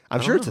 Like,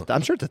 I'm sure it's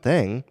a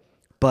thing,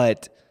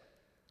 but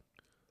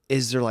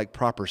is there like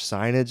proper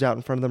signage out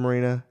in front of the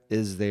marina?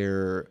 Is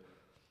there,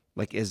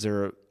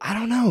 I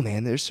don't know,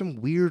 man. There's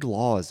some weird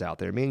laws out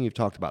there. Me and you've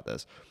talked about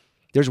this.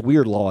 There's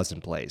weird laws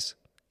in place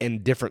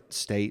in different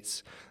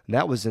states. And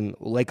that was in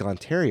Lake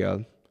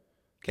Ontario.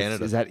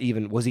 Canada. Is that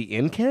even, was he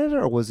in Canada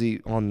or was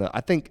he on the,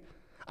 I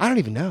don't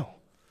even know.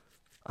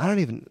 I don't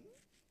even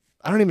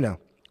know.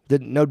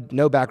 Did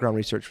no background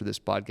research for this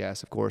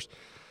podcast, of course.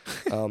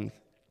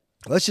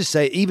 Let's just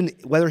say even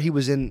whether he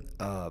was in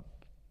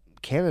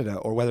Canada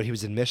or whether he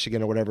was in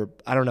Michigan or whatever,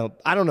 I don't know.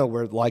 I don't know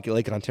where Lake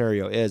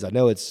Ontario is. I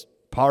know it's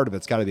part of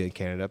it's got to be in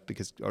Canada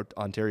because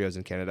Ontario's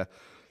in Canada.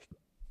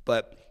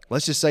 But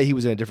let's just say he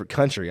was in a different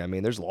country. I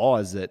mean, there's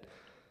laws that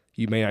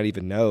you may not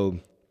even know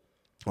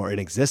are in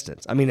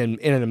existence. I mean,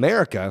 in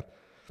America,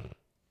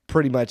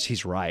 pretty much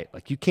he's right.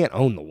 Like, you can't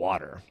own the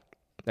water.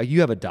 Like,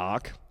 you have a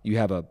dock, you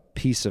have a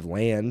piece of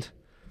land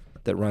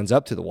that runs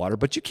up to the water,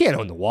 but you can't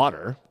own the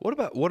water. What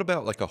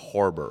about like a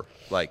harbor?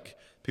 Like,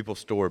 people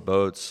store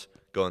boats,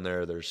 go in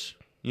there, there's,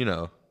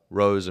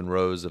 rows and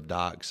rows of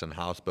docks and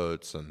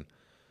houseboats and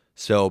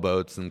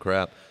sailboats and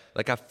crap.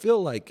 Like, I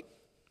feel like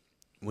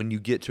when you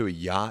get to a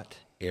yacht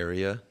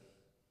area,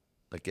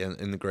 like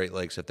in the Great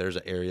Lakes, if there's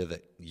an area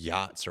that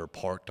yachts are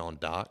parked on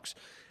docks,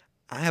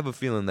 I have a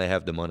feeling they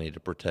have the money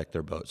to protect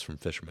their boats from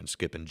fishermen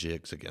skipping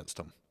jigs against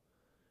them.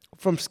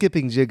 From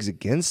skipping jigs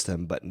against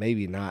them, but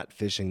maybe not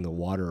fishing the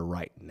water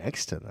right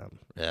next to them.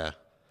 Yeah.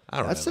 I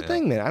don't know. That's the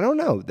thing, man. I don't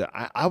know.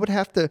 I would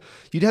have to,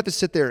 you'd have to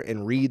sit there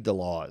and read the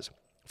laws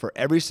for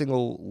every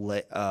single,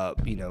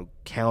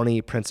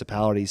 county,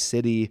 principality,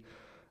 city,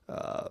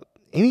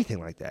 anything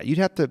like that. You'd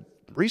have to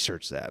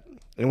research that.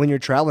 And when you're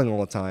traveling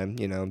all the time,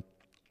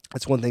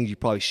 that's one thing you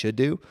probably should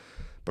do,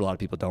 but a lot of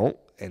people don't.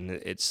 And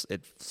it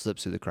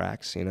slips through the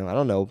cracks, I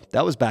don't know.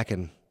 That was back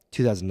in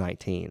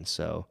 2019.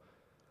 So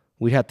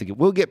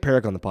we'll get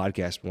Peric on the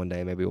podcast one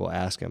day. Maybe we'll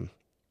ask him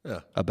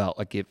about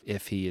like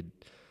if he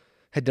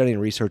had done any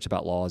research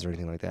about laws or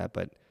anything like that.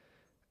 But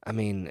I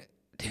mean,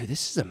 dude,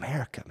 this is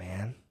America,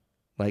 man.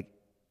 Like,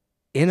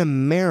 in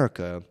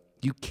America,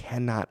 you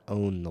cannot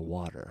own the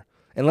water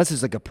unless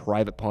it's like a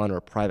private pond or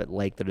a private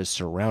lake that is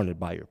surrounded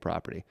by your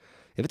property.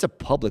 If it's a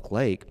public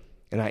lake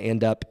and I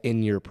end up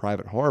in your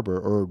private harbor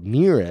or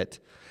near it,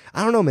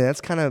 I don't know, man.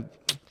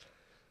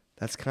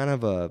 That's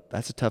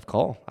a tough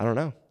call. I don't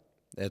know.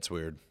 That's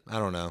weird. I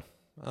don't know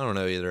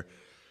either.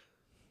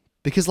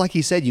 Because like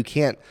he said, you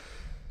can't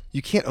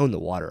own the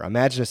water.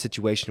 Imagine a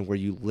situation where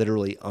you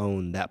literally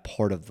own that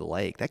part of the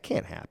lake. That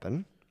can't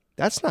happen.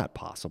 That's not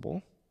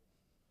possible.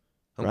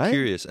 I'm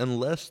curious,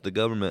 unless the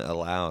government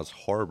allows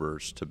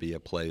harbors to be a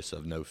place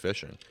of no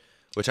fishing,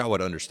 which I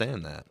would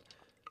understand that,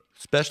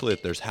 especially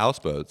if there's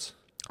houseboats.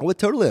 I would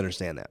totally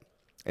understand that.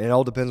 And it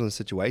all depends on the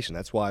situation.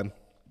 That's why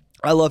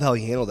I love how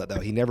he handled that, though.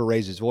 He never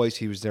raised his voice.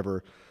 He was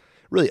never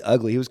really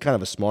ugly. He was kind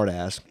of a smart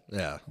ass.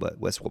 Yeah. But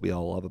that's what we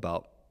all love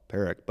about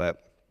Peric.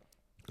 But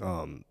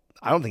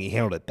I don't think he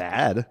handled it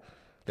bad.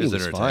 It was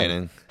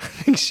entertaining. Fine. I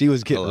think she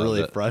was getting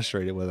really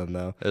frustrated with him,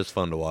 though. It was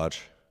fun to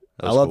watch.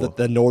 I love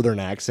the northern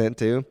accent,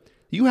 too.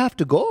 You have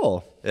to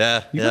go.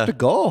 Yeah. You have to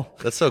go.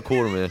 That's so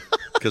cool to me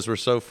because we're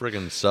so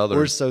freaking southern.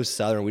 We're so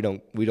southern. We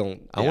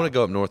don't. I want to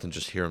go up north and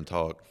just hear him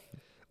talk.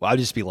 Well, I'd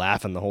just be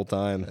laughing the whole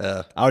time.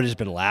 I would have just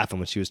been laughing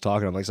when she was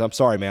talking. I'm like, I'm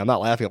sorry, man. I'm not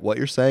laughing at what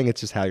you're saying.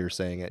 It's just how you're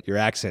saying it. Your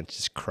accent's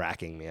just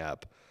cracking me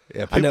up.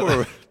 Yeah, I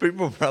know.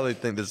 people probably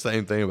think the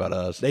same thing about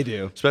us. They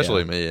do.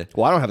 Especially Yeah. me.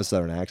 Well, I don't have a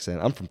Southern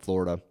accent. I'm from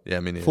Florida. Yeah,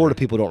 me neither. Florida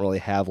people don't really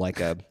have like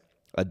a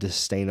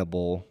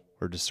disdainable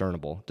or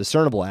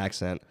discernible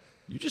accent.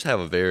 You just have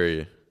a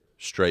very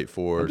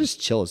straightforward. I'm just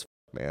chill as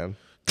man.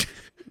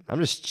 I'm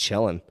just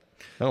chilling.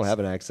 I don't have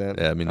an accent.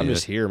 Yeah, me I'm neither.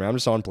 just here, man. I'm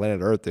just on planet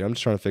Earth, dude. I'm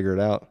just trying to figure it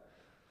out.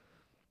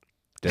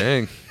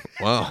 Dang.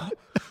 Wow.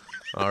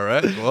 All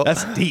right. Well,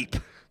 That's deep.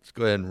 Let's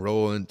go ahead and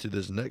roll into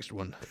this next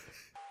one.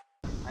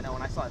 I know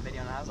when I saw that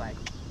video and I was like,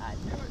 I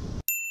knew it.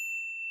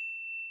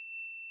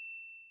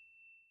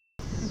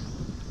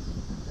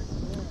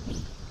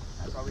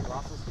 That's why we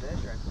lost this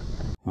fish right there.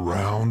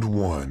 Round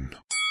 1.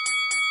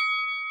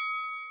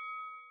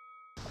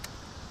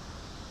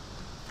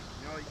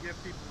 You know, you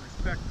give people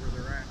respect where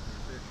they're at in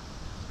the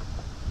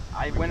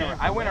fishing.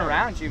 I went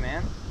around you,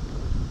 man.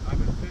 I've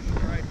been fishing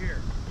right here.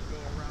 You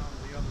go around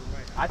the other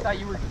way. I thought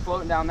you were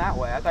floating down that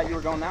way. I thought you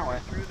were going that way.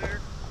 Through there,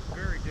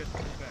 very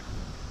disrespectful.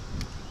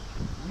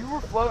 You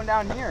were floating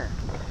down here.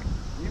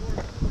 You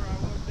were where I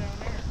was down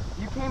there.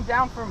 You came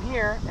down from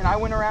here and I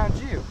went around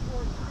you. You were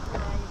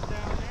where I was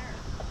down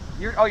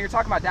there. You're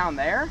talking about down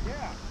there?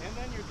 Yeah, and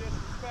then you're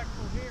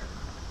disrespectful here.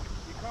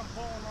 You come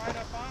pulling right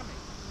up on me.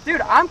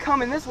 Dude, I'm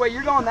coming this way.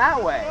 You're going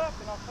that way. Up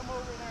and I'll come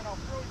over there and I'll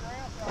throw your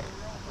ass out of your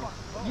own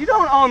fucking boat. You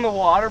don't own the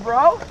water,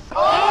 bro.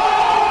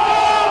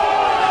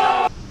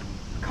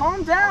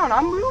 Calm down.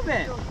 I'm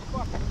moving. Show you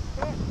fucking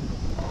respect.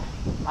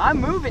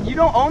 I'm moving. You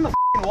don't own the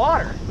f***ing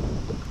water.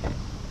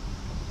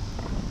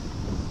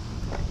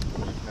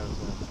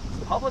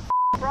 It's public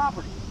f***ing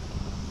property.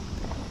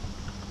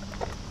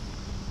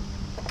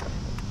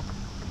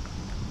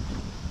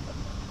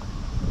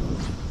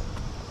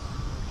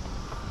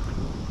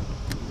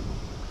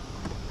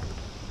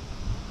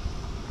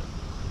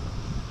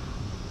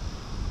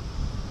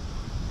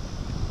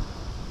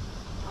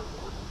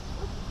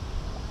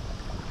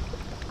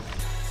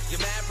 You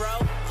mad, bro?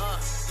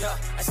 Yo,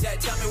 I said,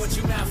 tell me what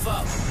you mad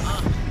for.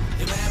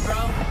 You mad, bro?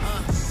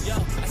 Yo,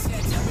 I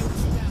said, tell me what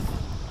you mad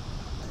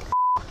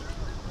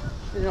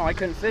for. You know, I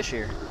couldn't fish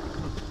here.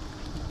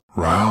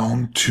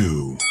 Round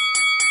 2.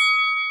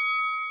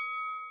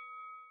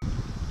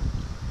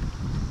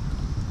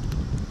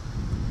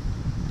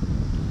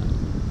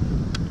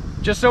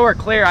 Just so we're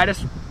clear,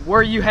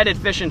 where are you headed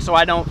fishing so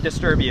I don't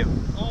disturb you?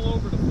 All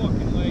over the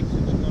fucking lake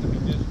since you want to be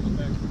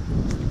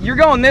disrespectful. You're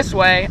going this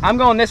way. I'm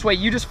going this way.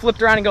 You just flipped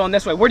around and going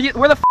this way. Where the f***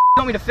 you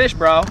want me to fish,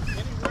 bro? Anywhere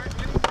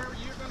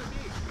you're gonna be.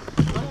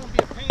 I don't want to be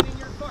a pain in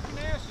your fucking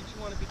ass if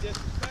you want to be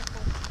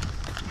disrespectful.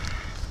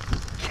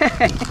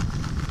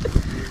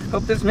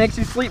 Hope this makes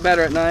you sleep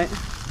better at night. It's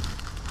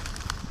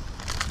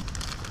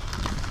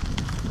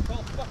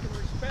called fucking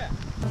respect.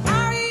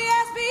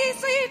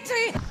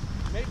 R-E-S-P-C-T.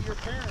 Maybe your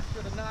parents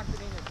should have knocked it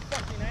in your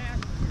fucking ass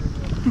when you were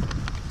little.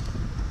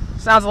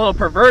 Sounds a little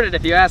perverted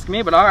if you ask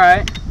me, but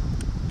alright.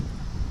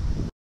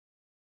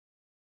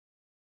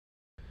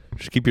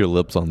 Just keep your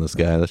lips on this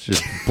guy. Let's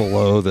just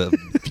blow the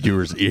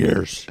viewers'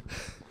 ears.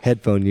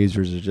 Headphone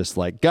users are just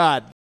like,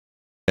 God.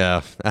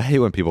 Yeah, I hate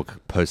when people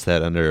post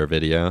that under a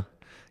video.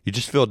 You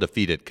just feel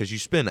defeated because you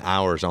spend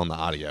hours on the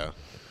audio.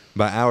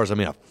 By hours, I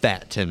mean a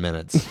fat 10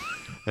 minutes.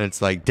 And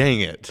it's like,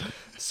 dang it.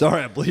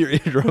 Sorry, I blew your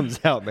eardrums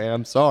out, man.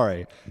 I'm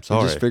sorry. I'm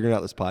sorry. just figuring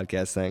out this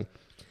podcast thing.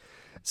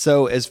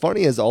 So as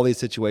funny as all these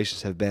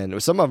situations have been,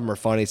 some of them are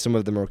funny, some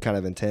of them are kind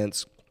of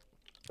intense,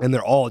 and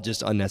they're all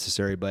just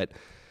unnecessary. But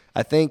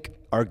I think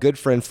our good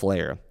friend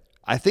Flair,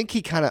 I think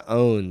he kind of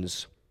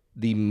owns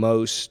the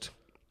most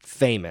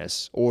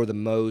famous or the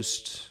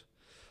most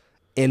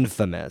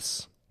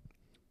infamous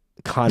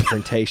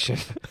confrontation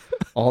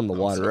on the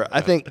water.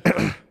 I think.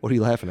 What are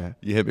you laughing at?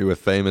 You hit me with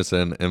famous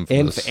and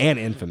infamous. And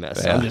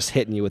infamous. Yeah. I'm just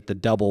hitting you with the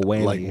double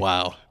whammy. Like,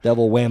 wow.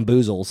 Double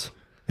whamboozles.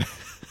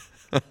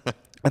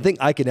 I think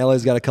Ike and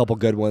Ellie's got a couple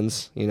good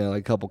ones, you know,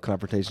 like a couple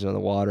confrontations on the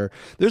water.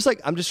 There's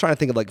like, I'm just trying to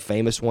think of like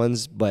famous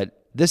ones,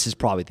 but this is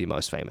probably the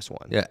most famous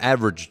one. Yeah,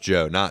 average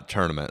Joe, not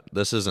tournament.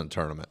 This isn't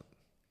tournament.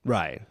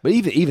 Right. But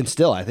even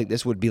still, I think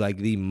this would be like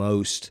the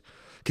most,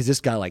 because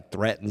this guy like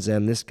threatens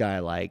him. This guy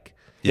like,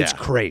 it's Yeah.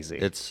 crazy.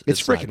 It's not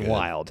freaking good.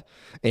 wild.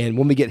 And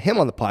when we get him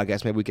on the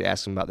podcast, maybe we could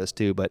ask him about this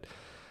too. But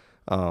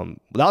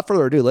without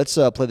further ado, let's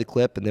play the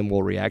clip and then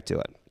we'll react to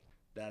it.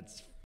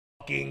 That's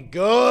fucking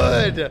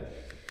good.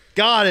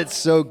 God, it's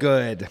so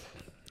good.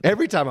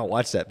 Every time I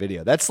watch that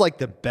video, that's like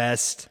the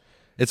best.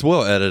 It's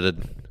well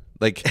edited.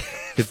 Like,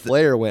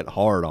 Flair went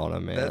hard on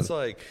him, man. that's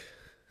like,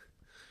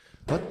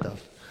 what the?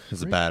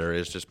 the battery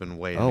has just been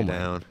weighing Oh me my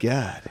down.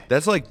 God.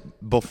 That's like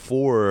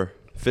before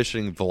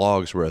fishing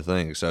vlogs were a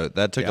thing. So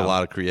that took a Yeah.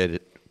 lot of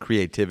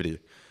creativity.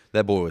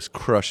 That boy was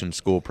crushing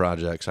school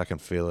projects. I can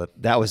feel it.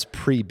 That was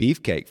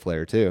pre-beefcake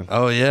Flair too.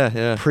 Oh, yeah,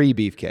 yeah.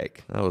 Pre-beefcake.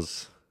 That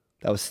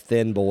was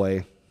thin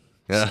boy,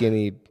 Yeah.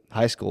 skinny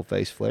high school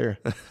face Flair.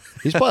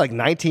 He's probably like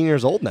 19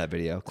 years old in that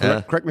video.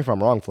 Yeah. Correct me if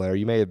I'm wrong, Flair.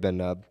 You may have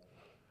been, I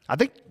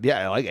think,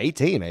 yeah, like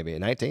 18 maybe,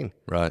 19.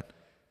 right.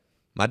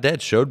 My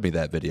dad showed me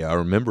that video. I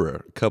remember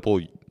a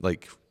couple,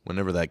 like,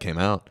 whenever that came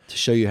out. To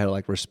show you how to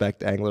like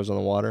respect anglers on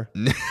the water.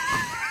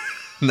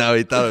 No,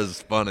 he thought it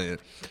was funny.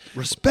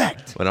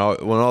 Respect. When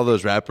all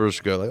those rappers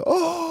go like,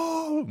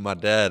 oh, my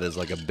dad is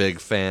like a big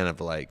fan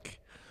of like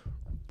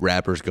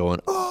rappers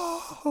going,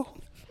 oh.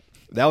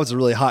 That was a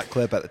really hot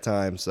clip at the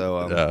time,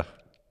 so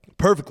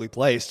perfectly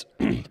placed.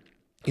 You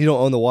don't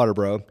own the water,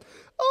 bro.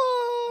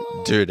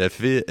 Dude,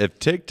 if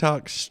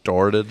TikTok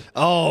started,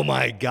 oh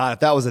my God, if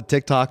that was a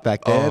TikTok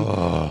back then,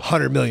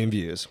 100 million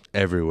views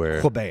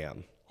everywhere.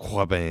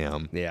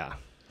 Wha-bam. Yeah,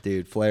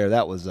 dude, Flair,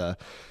 that was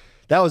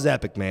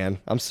epic, man.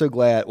 I'm so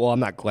glad. Well,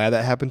 I'm not glad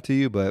that happened to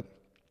you, but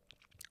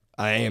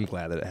I am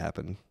glad that it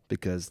happened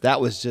because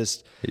that was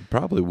just. He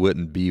probably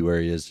wouldn't be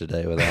where he is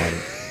today without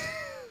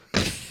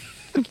it.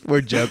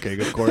 We're joking,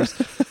 of course,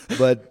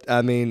 but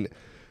I mean,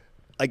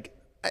 like,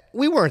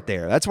 we weren't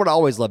there. That's what I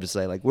always love to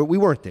say. Like, we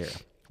weren't there.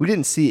 We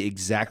didn't see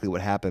exactly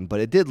what happened, but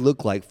it did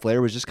look like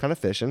Flair was just kind of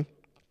fishing.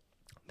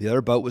 The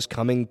other boat was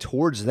coming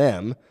towards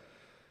them.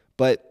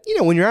 But, you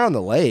know, when you're out on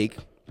the lake,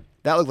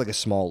 that looked like a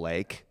small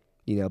lake,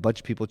 you know, a bunch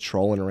of people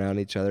trolling around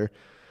each other.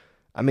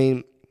 I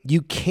mean,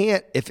 you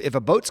can't, if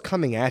a boat's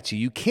coming at you,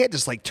 you can't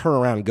just like turn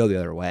around and go the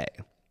other way.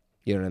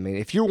 You know what I mean?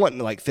 If you're wanting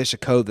to like fish a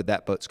cove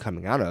that boat's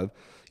coming out of,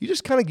 you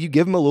just kind of, you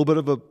give them a little bit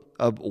of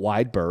a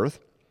wide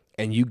berth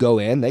and you go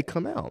in, they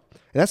come out.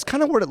 And that's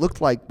kind of what it looked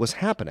like was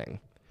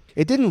happening.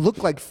 It didn't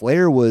look like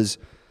Flair was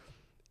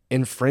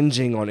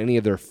infringing on any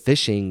of their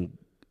fishing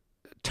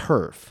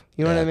turf.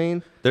 You know what I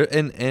mean?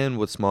 And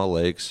with small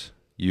lakes,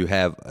 you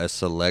have a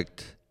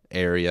select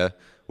area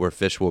where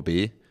fish will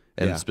be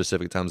at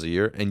specific times of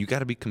year, and you got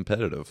to be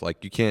competitive.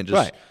 Like, you can't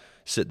just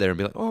sit there and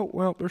be like, oh,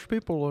 well, there's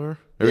people there.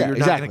 Or you're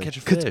not going to catch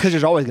a fish. Because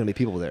there's always going to be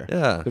people there.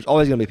 Yeah. There's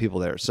always going to be people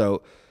there.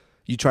 So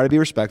you try to be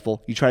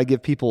respectful. You try to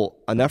give people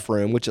enough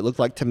room, which it looked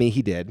like to me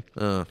he did.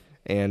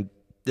 And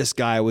this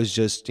guy was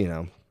just, you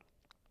know,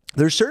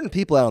 there's certain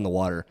people out on the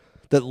water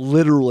that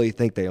literally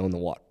think they own the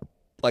water.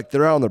 Like,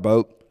 they're out on their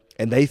boat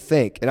and they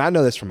think, and I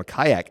know this from a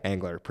kayak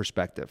angler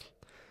perspective,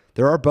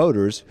 there are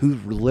boaters who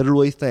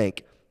literally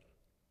think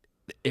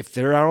if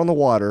they're out on the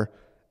water,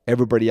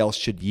 everybody else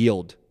should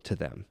yield to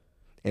them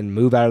and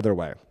move out of their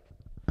way.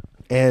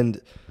 And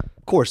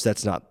of course,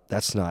 that's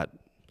not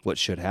what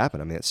should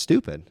happen. I mean, it's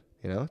stupid.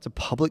 You know, it's a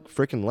public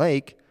freaking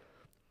lake.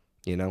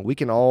 You know, we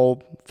can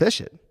all fish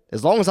it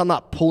as long as I'm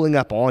not pulling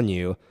up on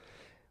you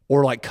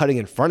or like cutting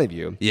in front of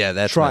you. Yeah,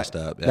 that's messed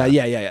up. Yeah.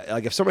 Yeah.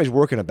 Like if somebody's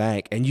working a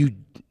bank and you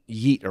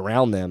yeet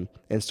around them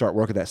and start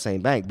working that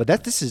same bank, but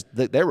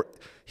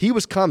he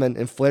was coming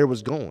and Flair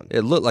was going.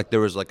 It looked like there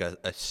was like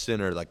a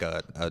center, like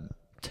a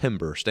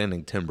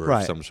standing timber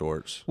of some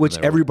sorts, which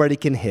everybody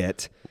can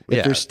hit.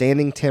 If there's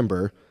standing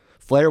timber,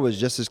 Flair was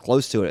just as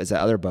close to it as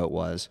that other boat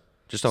was.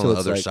 Just on the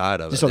other side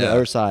of it. Just on the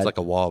other side. It's like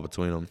a wall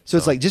between them. So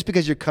it's like, just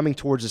because you're coming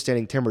towards the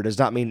standing timber does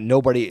not mean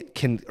nobody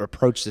can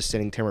approach the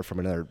standing timber from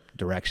another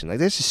direction. Like,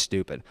 this is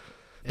stupid.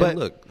 But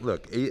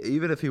look,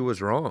 even if he was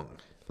wrong,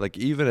 like,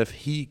 even if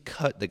he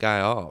cut the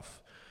guy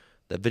off,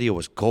 that video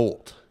was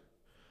gold.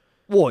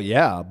 Well,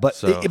 yeah,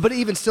 but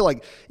even still,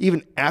 like,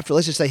 even after,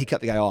 let's just say he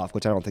cut the guy off,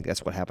 which I don't think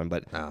that's what happened,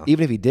 but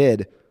even if he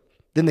did,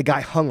 then the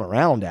guy hung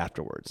around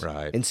afterwards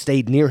and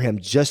stayed near him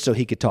just so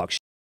he could talk shit.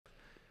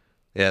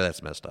 Yeah,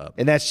 that's messed up.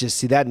 And that's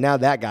just, now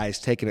that guy's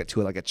taking it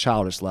to like a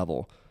childish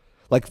level.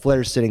 Like,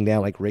 Flair's sitting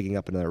down, like, rigging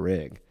up another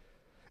rig,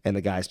 and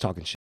the guy's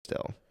talking shit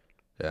still.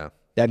 Yeah.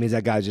 That means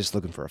that guy's just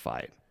looking for a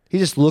fight.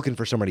 He's just looking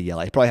for somebody to yell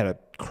at. He probably had a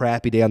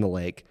crappy day on the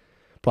lake.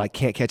 Probably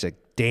can't catch a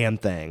damn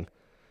thing.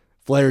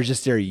 Flair's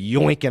just there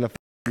yoinking a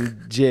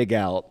jig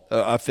out,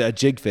 a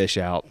jig fish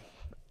out,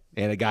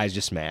 and the guy's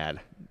just mad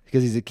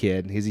because he's a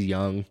kid. He's a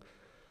young,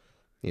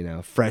 you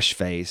know,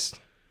 fresh-faced.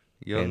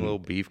 Young little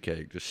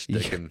Beefcake just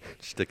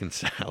sticking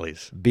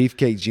sallies.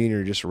 Beefcake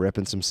Jr. just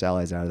ripping some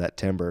sallies out of that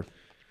timber.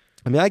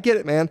 I mean, I get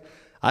it, man.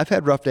 I've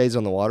had rough days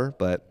on the water,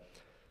 but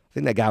I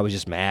think that guy was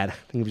just mad. I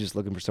think he was just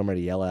looking for somebody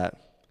to yell at.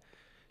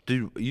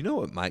 Dude, you know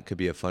what could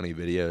be a funny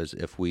video is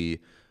if we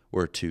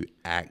were to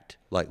act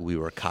like we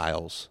were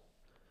Kyle's.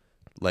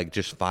 Like,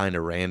 just find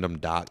a random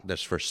dock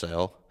that's for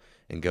sale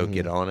and go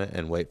get on it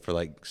and wait for,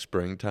 like,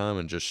 springtime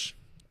and just...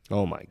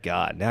 Oh my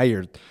God! Now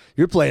you're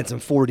playing some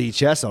 4D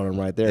chess on him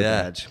right there,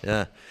 Badge.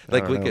 Yeah,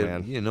 like we could,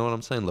 man. You know what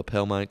I'm saying?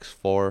 Lapel mics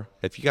 4.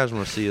 If you guys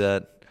want to see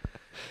that,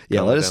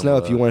 let us know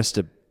if you want us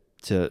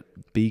to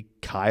be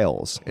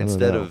Kyle's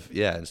instead of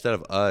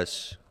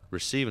us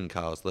receiving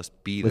Kyle's. Let's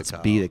be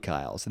the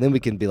Kyle's, and then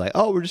we can be like,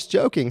 oh, we're just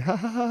joking, ha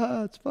ha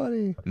ha, it's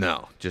funny.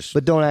 No,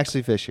 but don't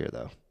actually fish here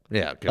though.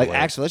 Yeah,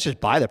 actually, let's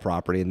just buy the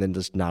property and then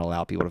just not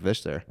allow people to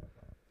fish there.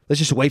 Let's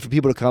just wait for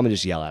people to come and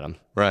just yell at them.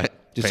 Right.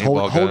 Just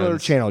hold another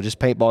channel, just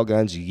paintball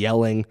guns,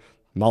 yelling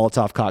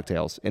Molotov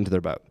cocktails into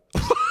their boat.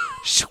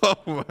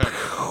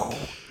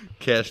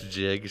 Cast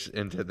jigs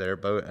into their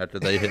boat after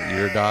they hit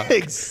your dock.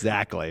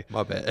 Exactly.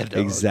 My bad. Dog.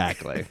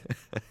 Exactly.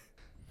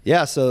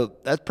 Yeah, so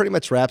that pretty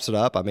much wraps it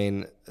up. I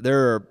mean,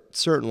 there are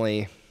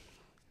certainly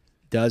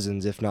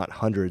dozens, if not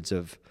hundreds,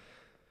 of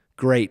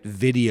great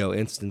video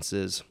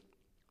instances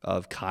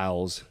of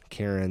Kyle's,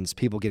 Karen's,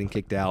 people getting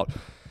kicked out,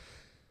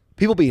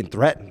 people being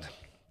threatened.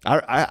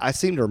 I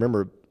seem to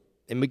remember,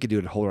 and we could do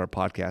a whole other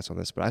podcast on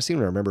this, but I seem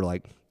to remember,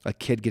 like, a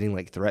kid getting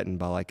like threatened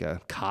by like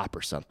a cop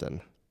or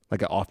something,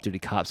 like an off-duty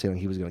cop saying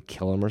he was going to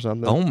kill him or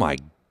something. Oh my!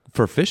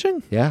 For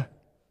fishing? Yeah,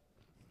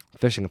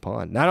 fishing a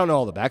pond. Now I don't know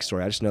all the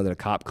backstory. I just know that a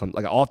cop comes,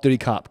 like an off-duty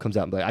cop comes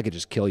out and be like, I could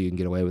just kill you and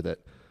get away with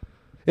it.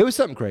 It was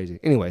something crazy.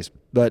 Anyways,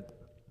 but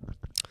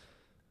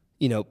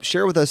you know,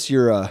 share with us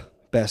your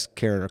best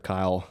Karen or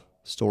Kyle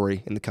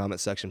story in the comment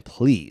section,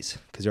 please,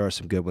 because there are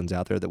some good ones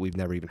out there that we've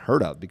never even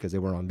heard of because they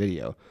weren't on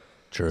video.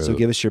 True. So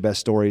give us your best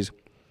stories.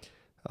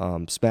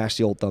 Smash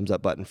the old thumbs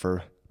up button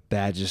for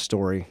Badge's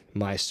story,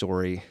 my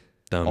story,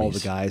 all the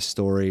guys'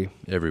 story.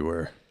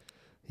 Everywhere.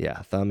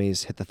 Yeah,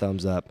 thummies, hit the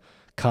thumbs up.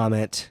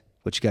 Comment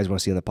what you guys want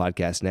to see on the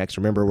podcast next.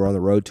 Remember, we're on the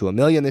road to 1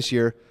 million this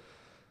year.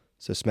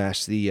 So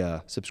smash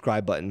the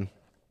subscribe button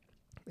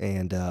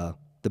and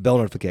the bell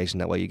notification.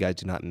 That way you guys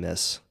do not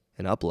miss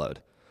an upload.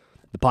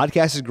 The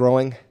podcast is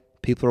growing.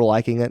 People are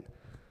liking it.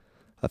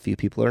 A few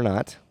people are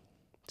not.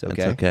 It's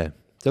okay. It's okay.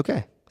 It's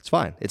okay. It's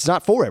fine. It's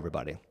not for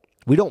everybody.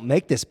 We don't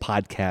make this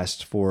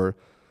podcast for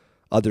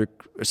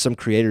some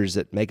creators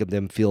that make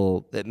them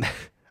feel that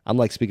I'm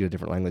like speaking a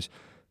different language.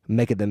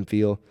 Makes them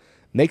feel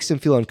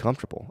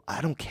uncomfortable. I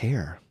don't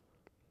care.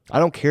 I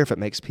don't care if it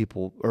makes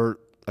people or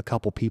a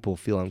couple people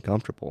feel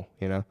uncomfortable,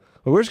 you know?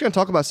 But we're just going to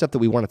talk about stuff that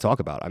we want to talk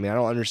about. I mean, I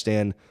don't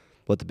understand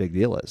what the big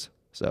deal is.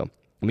 So,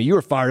 I mean, you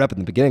were fired up in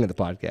the beginning of the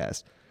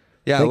podcast.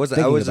 Yeah, I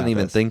wasn't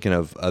even thinking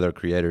of other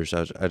creators.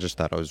 I just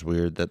thought it was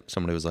weird that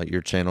somebody was like,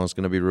 your channel is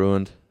going to be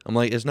ruined. I'm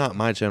like, it's not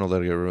my channel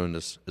that'll get ruined.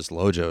 It's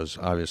Lojo's,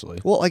 obviously.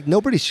 Well, like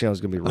nobody's channel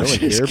is going to be ruined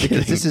here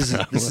because this is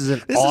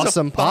an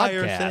awesome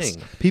podcast.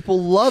 Thing.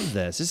 People love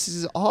this. This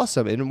is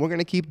awesome, and we're going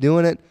to keep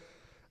doing it.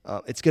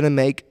 It's going to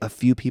make a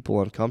few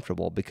people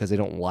uncomfortable because they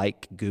don't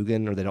like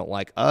Guggen or they don't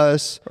like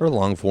us. Or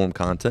long-form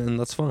content, and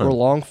that's fine. Or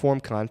long-form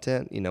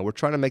content. You know, we're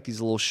trying to make these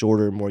a little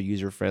shorter, more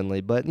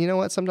user-friendly. But you know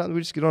what? Sometimes we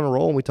just get on a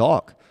roll and we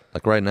talk.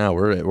 Like right now,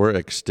 we're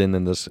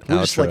extending this outro.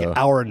 Just like an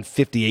hour and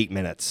 58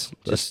 minutes.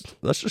 Let's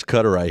just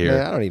cut it right here.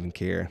 Man, I don't even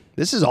care.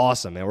 This is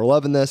awesome, man. We're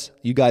loving this.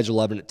 You guys are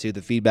loving it too.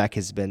 The feedback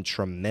has been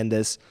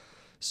tremendous.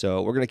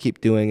 So we're going to keep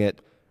doing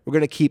it. We're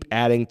going to keep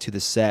adding to the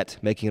set,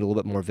 making it a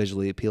little bit more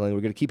visually appealing. We're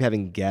going to keep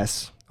having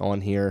guests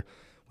on here.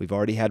 We've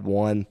already had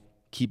one.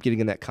 Keep getting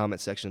in that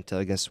comment section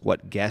telling us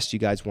what guests you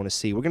guys want to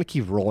see. We're going to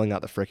keep rolling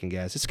out the freaking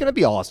guests. It's going to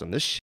be awesome.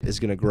 This is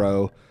going to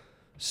grow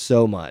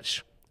so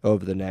much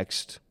over the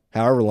next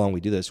however long we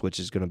do this,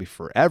 which is going to be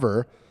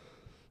forever.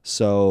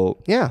 So,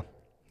 yeah,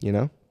 you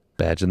know.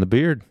 Badge and the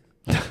beard.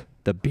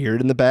 The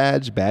beard and the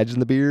badge. Badge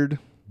and the beard.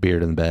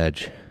 Beard and the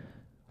badge.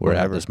 We're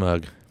at this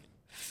mug.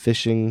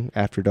 Fishing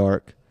After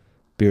Dark.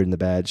 Beard and the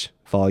Badge.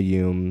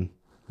 Volume,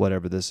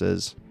 whatever this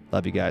is.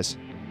 Love you guys.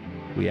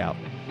 We out.